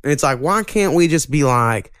 right? And it's like, why can't we just be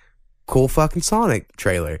like, cool fucking Sonic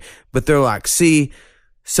trailer? But they're like, see,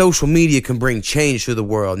 social media can bring change to the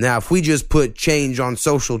world. Now, if we just put change on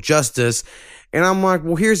social justice, and I'm like,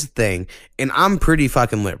 well, here's the thing, and I'm pretty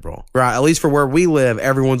fucking liberal, right? At least for where we live,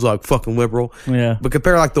 everyone's like fucking liberal. Yeah. But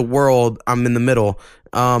compare like the world, I'm in the middle.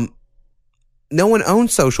 No one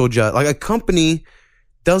owns social justice. Like a company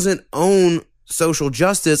doesn't own social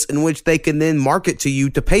justice in which they can then market to you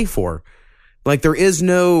to pay for. Like there is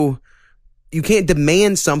no, you can't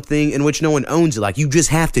demand something in which no one owns it. Like you just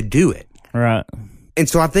have to do it. Right. And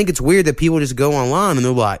so I think it's weird that people just go online and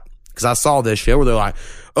they're like, because I saw this shit where they're like,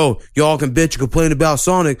 oh, y'all can bitch and complain about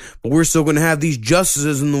Sonic, but we're still going to have these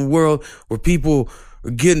justices in the world where people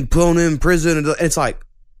are getting thrown in prison. And it's like,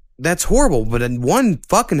 that's horrible. But one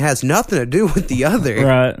fucking has nothing to do with the other.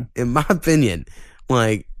 Right. In my opinion.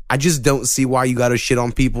 Like, I just don't see why you got to shit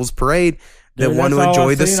on people's parade that Dude, want to that's all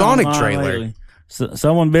enjoy I've the seen Sonic online trailer. lately. So,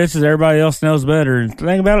 someone bitches, everybody else knows better. And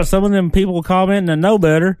think about it, some of them people commenting and know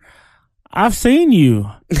better. I've seen you.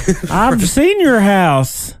 I've seen your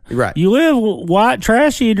house. Right. You live white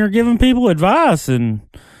trashy and you're giving people advice and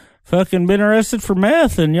fucking been arrested for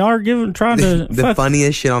meth and y'all are trying to The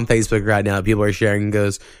funniest shit on Facebook right now people are sharing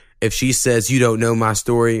goes, if she says you don't know my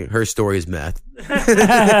story, her story is meth. It's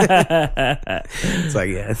like,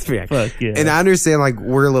 yeah, it's pretty. Fuck yeah. And I understand, like,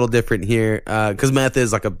 we're a little different here, because meth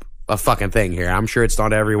is like a fucking thing here. I'm sure it's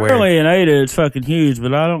not everywhere. Really in Ada it's fucking huge,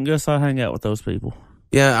 but I don't guess I hang out with those people.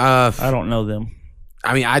 Yeah, I don't know them.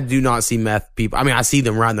 I mean, I do not see meth people. I mean, I see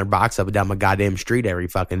them riding their bikes up and down my goddamn street every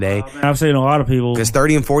fucking day. I've seen a lot of people. Because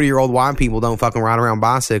 30 and 40-year-old white people don't fucking ride around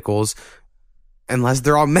bicycles unless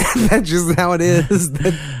they're all meth. That's just how it is.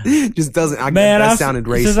 That just doesn't. That sounded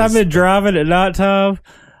racist. Since I've been driving at nighttime,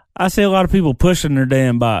 I see a lot of people pushing their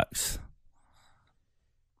damn bikes.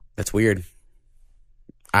 That's weird.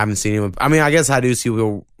 I haven't seen anyone. I mean, I guess I do see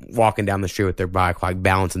people walking down the street with their bike, like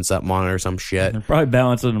balancing something on it or some shit. They're probably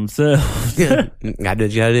balancing themselves. Gotta do what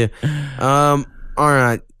you gotta do. All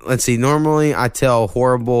right. Let's see. Normally, I tell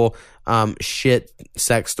horrible shit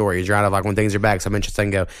sex stories, right? Of like when things are bad, because I mentioned a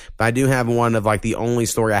second ago. But I do have one of like the only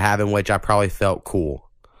story I have in which I probably felt cool.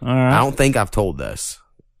 All right. I don't think I've told this.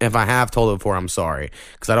 If I have told it before, I'm sorry,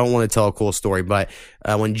 because I don't want to tell a cool story. But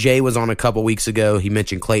when Jay was on a couple weeks ago, he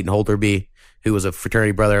mentioned Clayton Holderby, who was a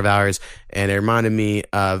fraternity brother of ours, and it reminded me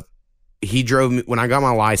of, he drove me when I got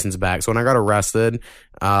my license back. So when I got arrested,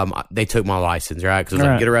 they took my license, right? Because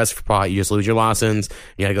like, get arrested for pot, you just lose your license.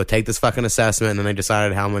 You got to go take this fucking assessment, and then they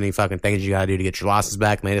decided how many fucking things you got to do to get your license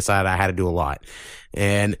back, and they decided I had to do a lot,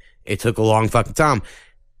 and it took a long fucking time.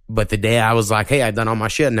 But the day I was like, hey, I've done all my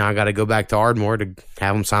shit, now I got to go back to Ardmore to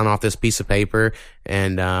have them sign off this piece of paper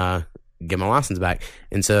and get my license back.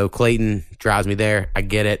 And so Clayton drives me there. I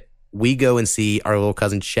get it. We go and see our little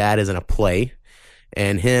cousin Chad is in a play,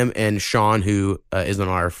 and him and Sean, who is in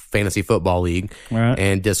our fantasy football league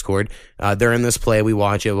and Discord, they're in this play. We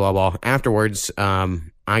watch it, blah, blah. Afterwards,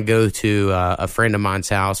 I go to a friend of mine's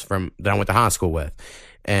house that I went to high school with,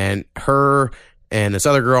 and her and this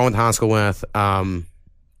other girl I went to high school with, and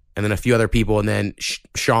then a few other people, and then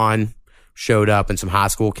Sean showed up and some high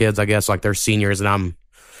school kids, I guess, like they're seniors, and I'm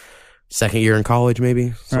second year in college,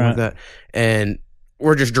 maybe, something like that. And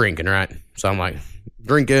we're just drinking, right? So I'm like,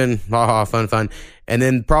 drinking, fun. And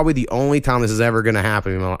then probably the only time this is ever going to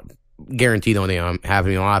happen, guaranteed the only thing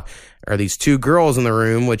happening in my life, are these two girls in the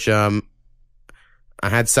room, which I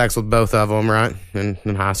had sex with both of them, right,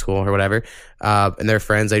 in high school or whatever. And their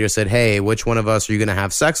friends, they just said, hey, which one of us are you going to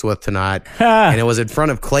have sex with tonight? And it was in front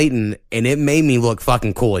of Clayton, and it made me look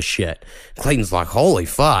fucking cool as shit. Clayton's like, holy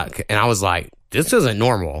fuck. And I was like, this isn't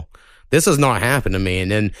normal. This has not happened to me. And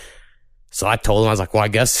then, so I told him, I was like, well, I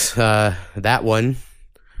guess that one,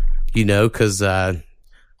 because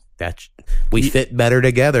they we fit better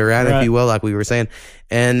together, right? If you will, like we were saying.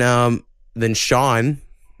 And then Sean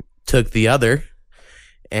took the other,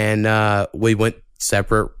 and we went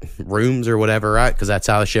separate rooms or whatever, right? Because that's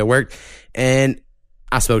how the shit worked. And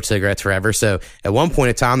I smoked cigarettes forever. So at one point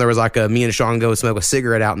in time, there was like me and Sean go smoke a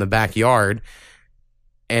cigarette out in the backyard,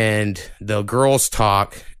 and the girls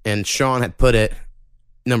talk, and Sean had put it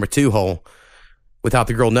number 2 hole without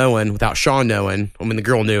the girl knowing, without Sean knowing. I mean, the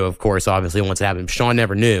girl knew, of course, obviously, once it happened. Sean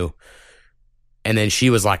never knew. And then she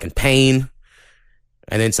was like in pain.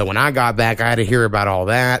 And then so when I got back, I had to hear about all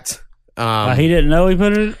that. He didn't know he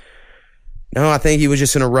put it? No, I think he was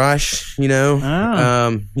just in a rush, you know.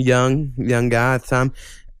 Oh. Young guy at the time.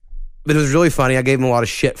 But it was really funny. I gave him a lot of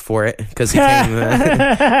shit for it because he came.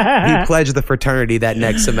 He pledged the fraternity that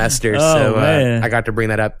next semester, so I got to bring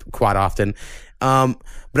that up quite often.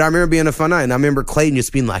 But I remember being a fun night, and I remember Clayton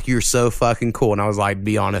just being like, "You're so fucking cool," and I was like,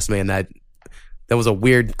 "Be honest, man, that was a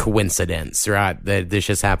weird coincidence, right? That this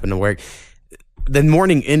just happened to work." The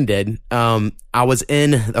morning ended. I was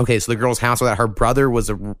in so the girl's house with her brother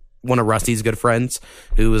was one of Rusty's good friends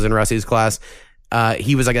who was in Rusty's class.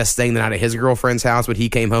 He was, I guess, staying the night at his girlfriend's house, but he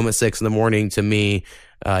came home at 6 a.m. to me,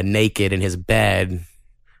 naked in his bed,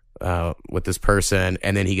 with this person.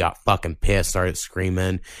 And then he got fucking pissed, started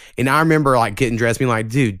screaming. And I remember like getting dressed, being like,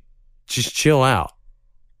 dude, just chill out.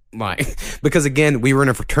 Like, because again, we were in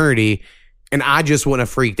a fraternity and I just wouldn't have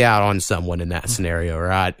freaked out on someone in that scenario,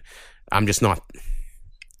 right? I'm just not,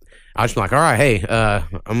 I was just like, all right, hey,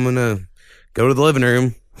 I'm going to go to the living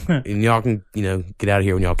room. And y'all can, get out of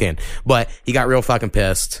here when y'all can. But he got real fucking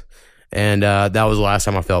pissed. And that was the last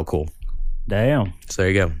time I felt cool. Damn. So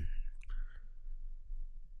there you go.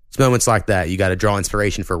 It's moments like that. You got to draw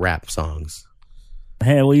inspiration for rap songs.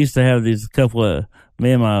 Hey, we used to have these couple of,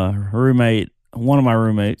 me and my roommate, one of my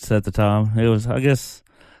roommates at the time. It was, I guess,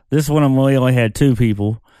 this one we only had 2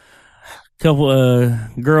 people. Couple of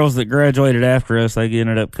girls that graduated after us, they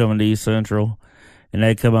ended up coming to East Central. And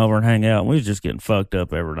they'd come over and hang out. And we was just getting fucked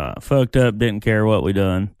up every night. Fucked up, didn't care what we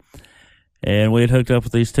done. And we had hooked up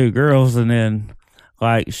with these 2 girls. And then,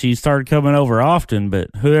 like, she started coming over often. But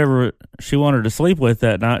whoever she wanted to sleep with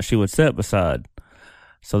that night, she would sit beside.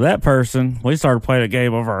 So that person, we started playing a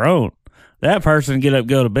game of our own. That person would get up,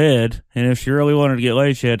 go to bed. And if she really wanted to get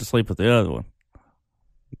laid, she had to sleep with the other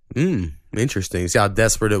one. Interesting. See how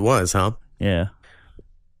desperate it was, huh? Yeah.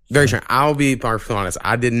 Very sure. I'll be perfectly honest.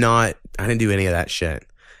 I didn't do any of that shit.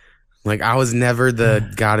 Like, I was never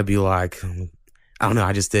the guy to be like, I don't know.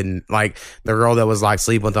 I just didn't like the girl that was like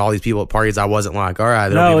sleeping with all these people at parties. I wasn't like, all right,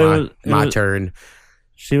 that'll be my turn.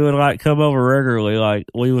 She would like come over regularly. Like,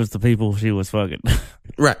 we was the people she was fucking.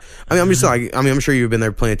 Right. I mean, I'm just like, I'm sure you've been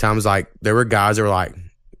there plenty of times. Like, there were guys that were like,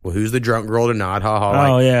 well, who's the drunk girl tonight? Ha ha. Like,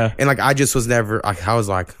 oh yeah. And like, I just was never like, I was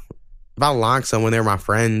like, if I like someone, they're my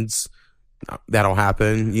friends. That'll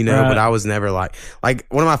happen, right. But I was never like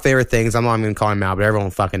one of my favorite things. I'm not even going to call him out, but everyone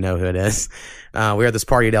fucking know who it is. We were at this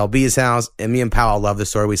party at LB's house, and me and Powell love this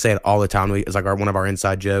story. We say it all the time. It's like one of our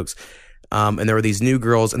inside jokes. And there were these new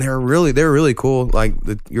girls, and they were really cool, like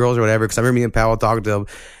the girls or whatever. Because I remember me and Powell talking to them,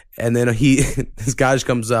 and then this guy just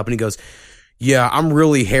comes up and he goes, "Yeah, I'm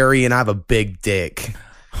really hairy and I have a big dick."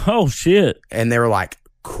 Oh shit! And they were like,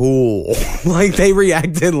 "Cool," like they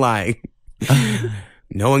reacted like.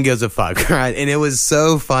 No one gives a fuck, right? And it was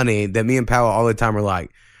so funny that me and Powell all the time were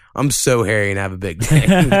like, I'm so hairy and I have a big dick.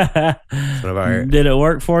 Did it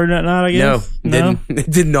work for you that night, I guess? No,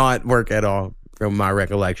 it did not work at all from my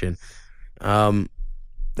recollection.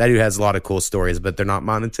 That dude has a lot of cool stories, but they're not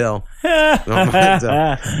mine to tell. And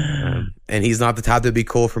he's not the type to be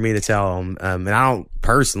cool for me to tell him. And I don't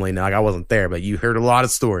personally know, like I wasn't there, but you heard a lot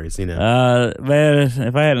of stories, Man,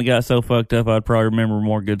 if I hadn't got so fucked up, I'd probably remember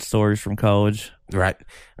more good stories from college. Right.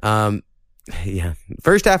 Yeah.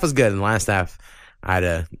 First half was good, and last half I had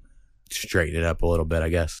to straighten it up a little bit, I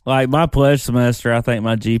guess. Like my pledge semester, I think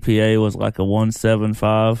my GPA was like a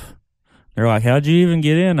 1.75. They're like, how'd you even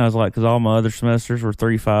get in? I was like, because all my other semesters were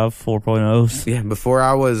 3.5, 4.0s. Yeah, before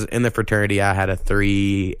I was in the fraternity, I had a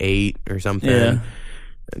 3.8 or something. Yeah.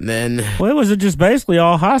 And then... Well, it was just basically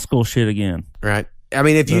all high school shit again. Right. I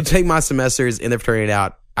mean, if you take my semesters in the fraternity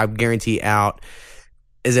out, I guarantee out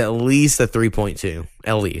is at least a 3.2.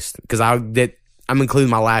 At least. Because I'm including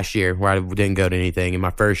my last year where I didn't go to anything in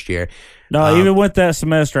my first year. No, even with that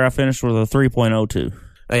semester, I finished with a 3.02.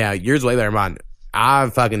 Oh, yeah, yours way better than mine.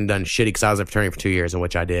 I've fucking done shitty because I was a fraternity for 2 years, in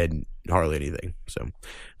which I did hardly anything. So,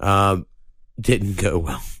 didn't go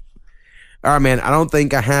well. All right, man. I don't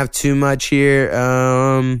think I have too much here.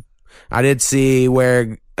 I did see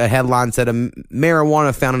where a headline said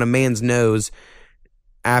marijuana found in a man's nose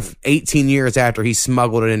 18 years after he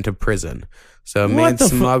smuggled it into prison. So a man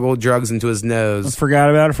smuggled drugs into his nose. Forgot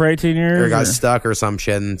about it for 18 years? Or got stuck or some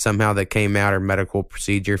shit, and somehow that came out, or medical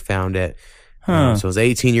procedure found it. Huh. So it was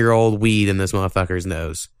 18-year-old weed in this motherfucker's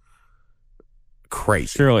nose.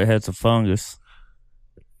 Crazy. Surely it had some fungus.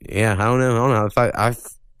 Yeah, I don't know. I've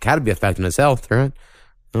got to be affecting his health, right?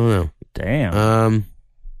 I don't know.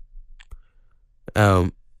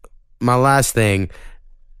 Damn. My last thing,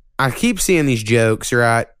 I keep seeing these jokes,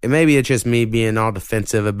 right? And maybe it's just me being all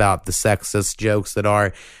defensive about the sexist jokes that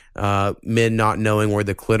are men not knowing where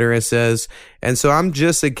the clitoris is. And so I'm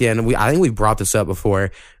just, again, I think we brought this up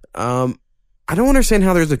before. I don't understand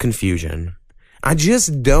how there's a confusion. I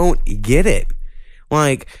just don't get it.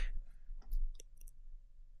 Like,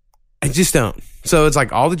 I just don't. So it's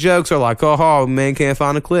like all the jokes are like, oh, man can't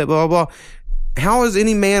find a clit, blah, blah, blah. How is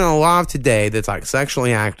any man alive today that's like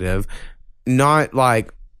sexually active not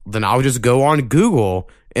like, then I'll just go on Google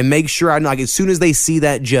and make sure I know, like, as soon as they see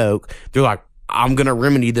that joke, they're like, I'm going to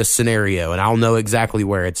remedy this scenario and I'll know exactly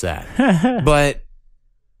where it's at. But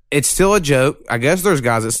it's still a joke. I guess there's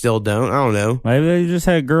guys that still don't. I don't know. Maybe they just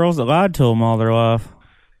had girls that lied to them all their life.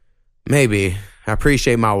 Maybe. I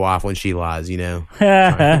appreciate my wife when she lies, you know.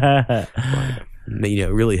 It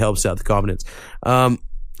really helps out the confidence. So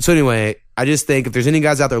anyway, I just think if there's any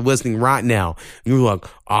guys out there listening right now, and you're like,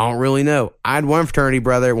 I don't really know. I had one fraternity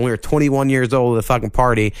brother when we were 21 years old at a fucking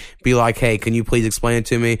party be like, hey, can you please explain it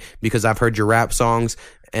to me? Because I've heard your rap songs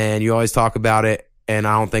and you always talk about it. And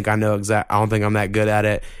I don't think I don't think I'm that good at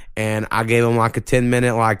it. And I gave him like a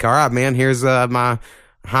 10-minute, like, all right, man, here's my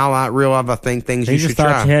highlight reel of, I think, things you should try. He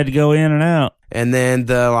just thought you had to go in and out. And then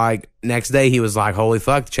the next day he was like, holy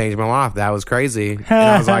fuck, changed my life. That was crazy. And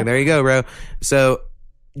I was like, there you go, bro. So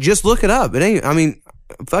just look it up. It ain't, I mean,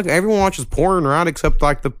 fuck, everyone watches porn, right? Except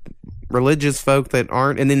like the religious folk that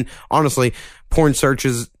aren't. And then honestly,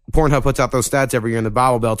 Pornhub puts out those stats every year in the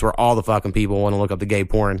Bible Belts where all the fucking people want to look up the gay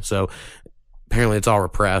porn. So apparently it's all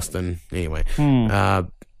repressed. And anyway, the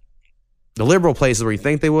liberal places where you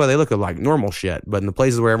think they will, they look at like normal shit. But in the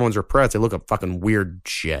places where everyone's repressed, they look at fucking weird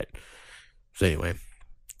shit. So anyway,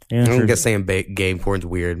 I don't guess saying gay porn's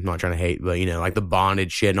weird. I'm not trying to hate, but like the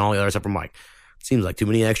bondage shit and all the other stuff. I'm like, seems like too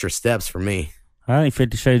many extra steps for me. I think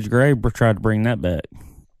 50 Shades of Grey tried to bring that back.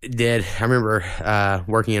 It did. I remember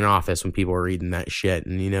working in an office when people were reading that shit,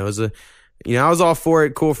 and it was I was all for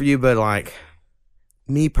it, cool for you, but like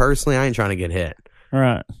me personally, I ain't trying to get hit.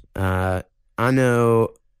 Right. I know.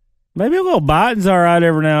 Maybe a little biting's all right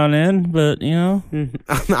every now and then, but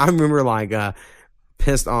I remember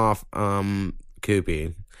pissed off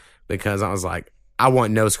Koopy because I was like, I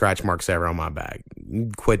want no scratch marks ever on my back.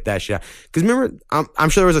 Quit that shit. Because remember, I'm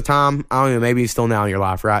sure there was a time, I don't know, maybe still now in your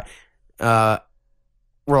life, right? Where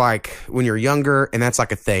like when you're younger and that's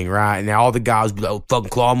like a thing, right? And all the guys be like, fucking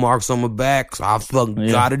claw marks on my back, so I fucking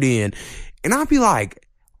got it in. And I'd be like,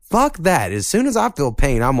 fuck that. As soon as I feel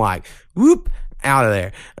pain, I'm like, whoop, out of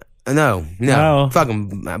there. No.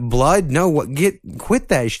 Fucking blood. No, quit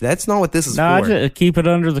that shit. That's not what this is for. I just keep it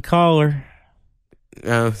under the collar.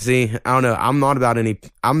 See, I don't know. I'm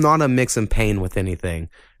not a mixing pain with anything,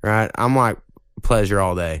 right? I'm like pleasure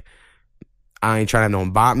all day. I ain't trying to have no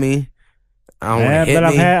one bite me. I don't want to hit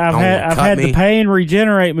me. I've had the pain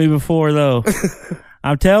regenerate me before, though.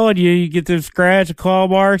 I'm telling you, you get those scratch and claw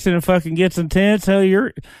marks and it fucking gets intense.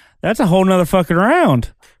 Hell, that's a whole nother fucking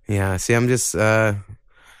round. Yeah, see, I'm just, I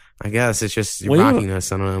guess it's just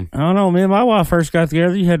rockiness. I don't know. I don't know. Me and my wife first got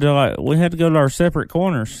together. We had to go to our separate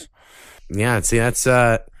corners. Yeah, see, that's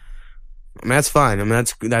that's fine. I mean,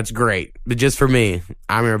 that's great. But just for me,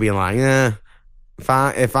 I remember being like,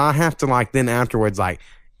 if I have to then afterwards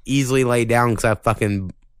easily lay down because I have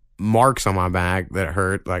fucking marks on my back that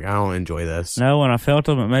hurt, I don't enjoy this. No, when I felt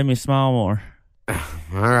them, it made me smile more. All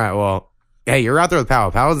right, well, hey, you're out there with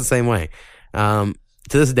Powell. Powell's the same way. To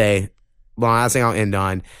this day, the last thing I'll end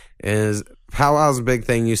on is Powell's big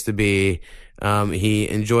thing used to be he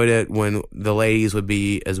enjoyed it when the ladies would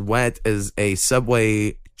be as wet as a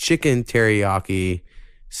Subway chicken teriyaki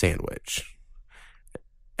sandwich.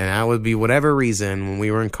 And that would be whatever reason when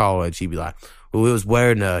we were in college, he'd be like, well, it was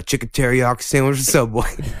wearing a chicken teriyaki sandwich at Subway.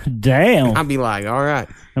 Damn. I'd be like, all right.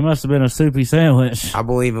 It must have been a soupy sandwich. I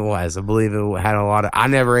believe it was. I believe it had a lot of, I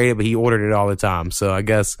never ate it, but he ordered it all the time. So I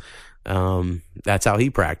guess that's how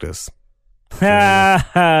he practiced.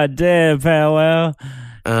 Ha, damn, Powell.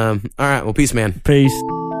 All right. Well, peace, man. Peace.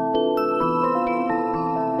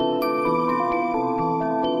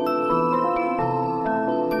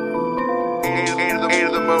 Eight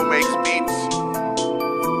of the Mo makes beats.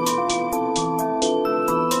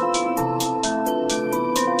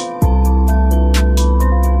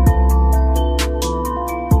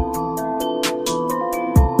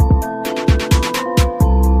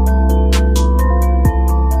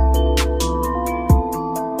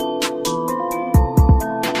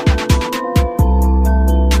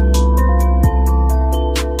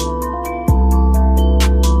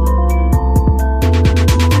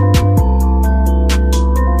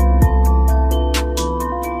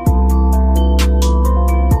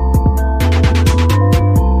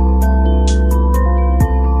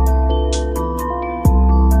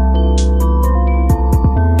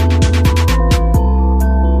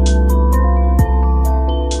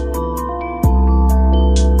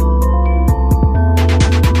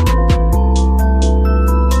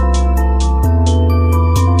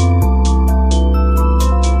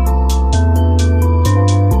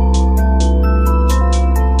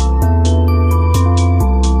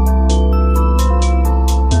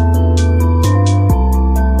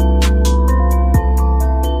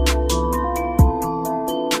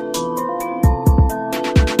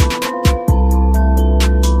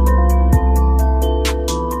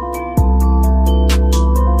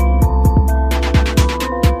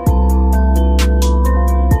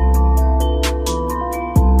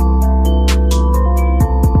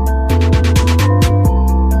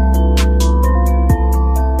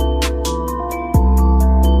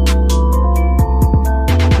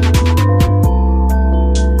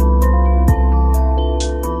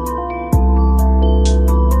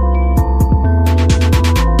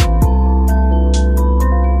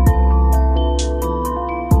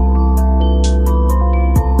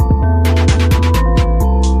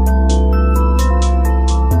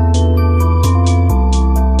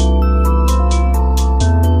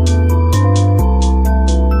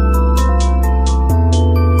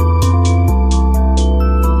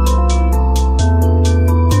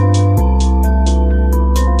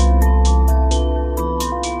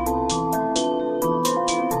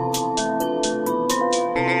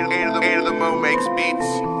 Mo makes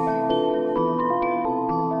beats.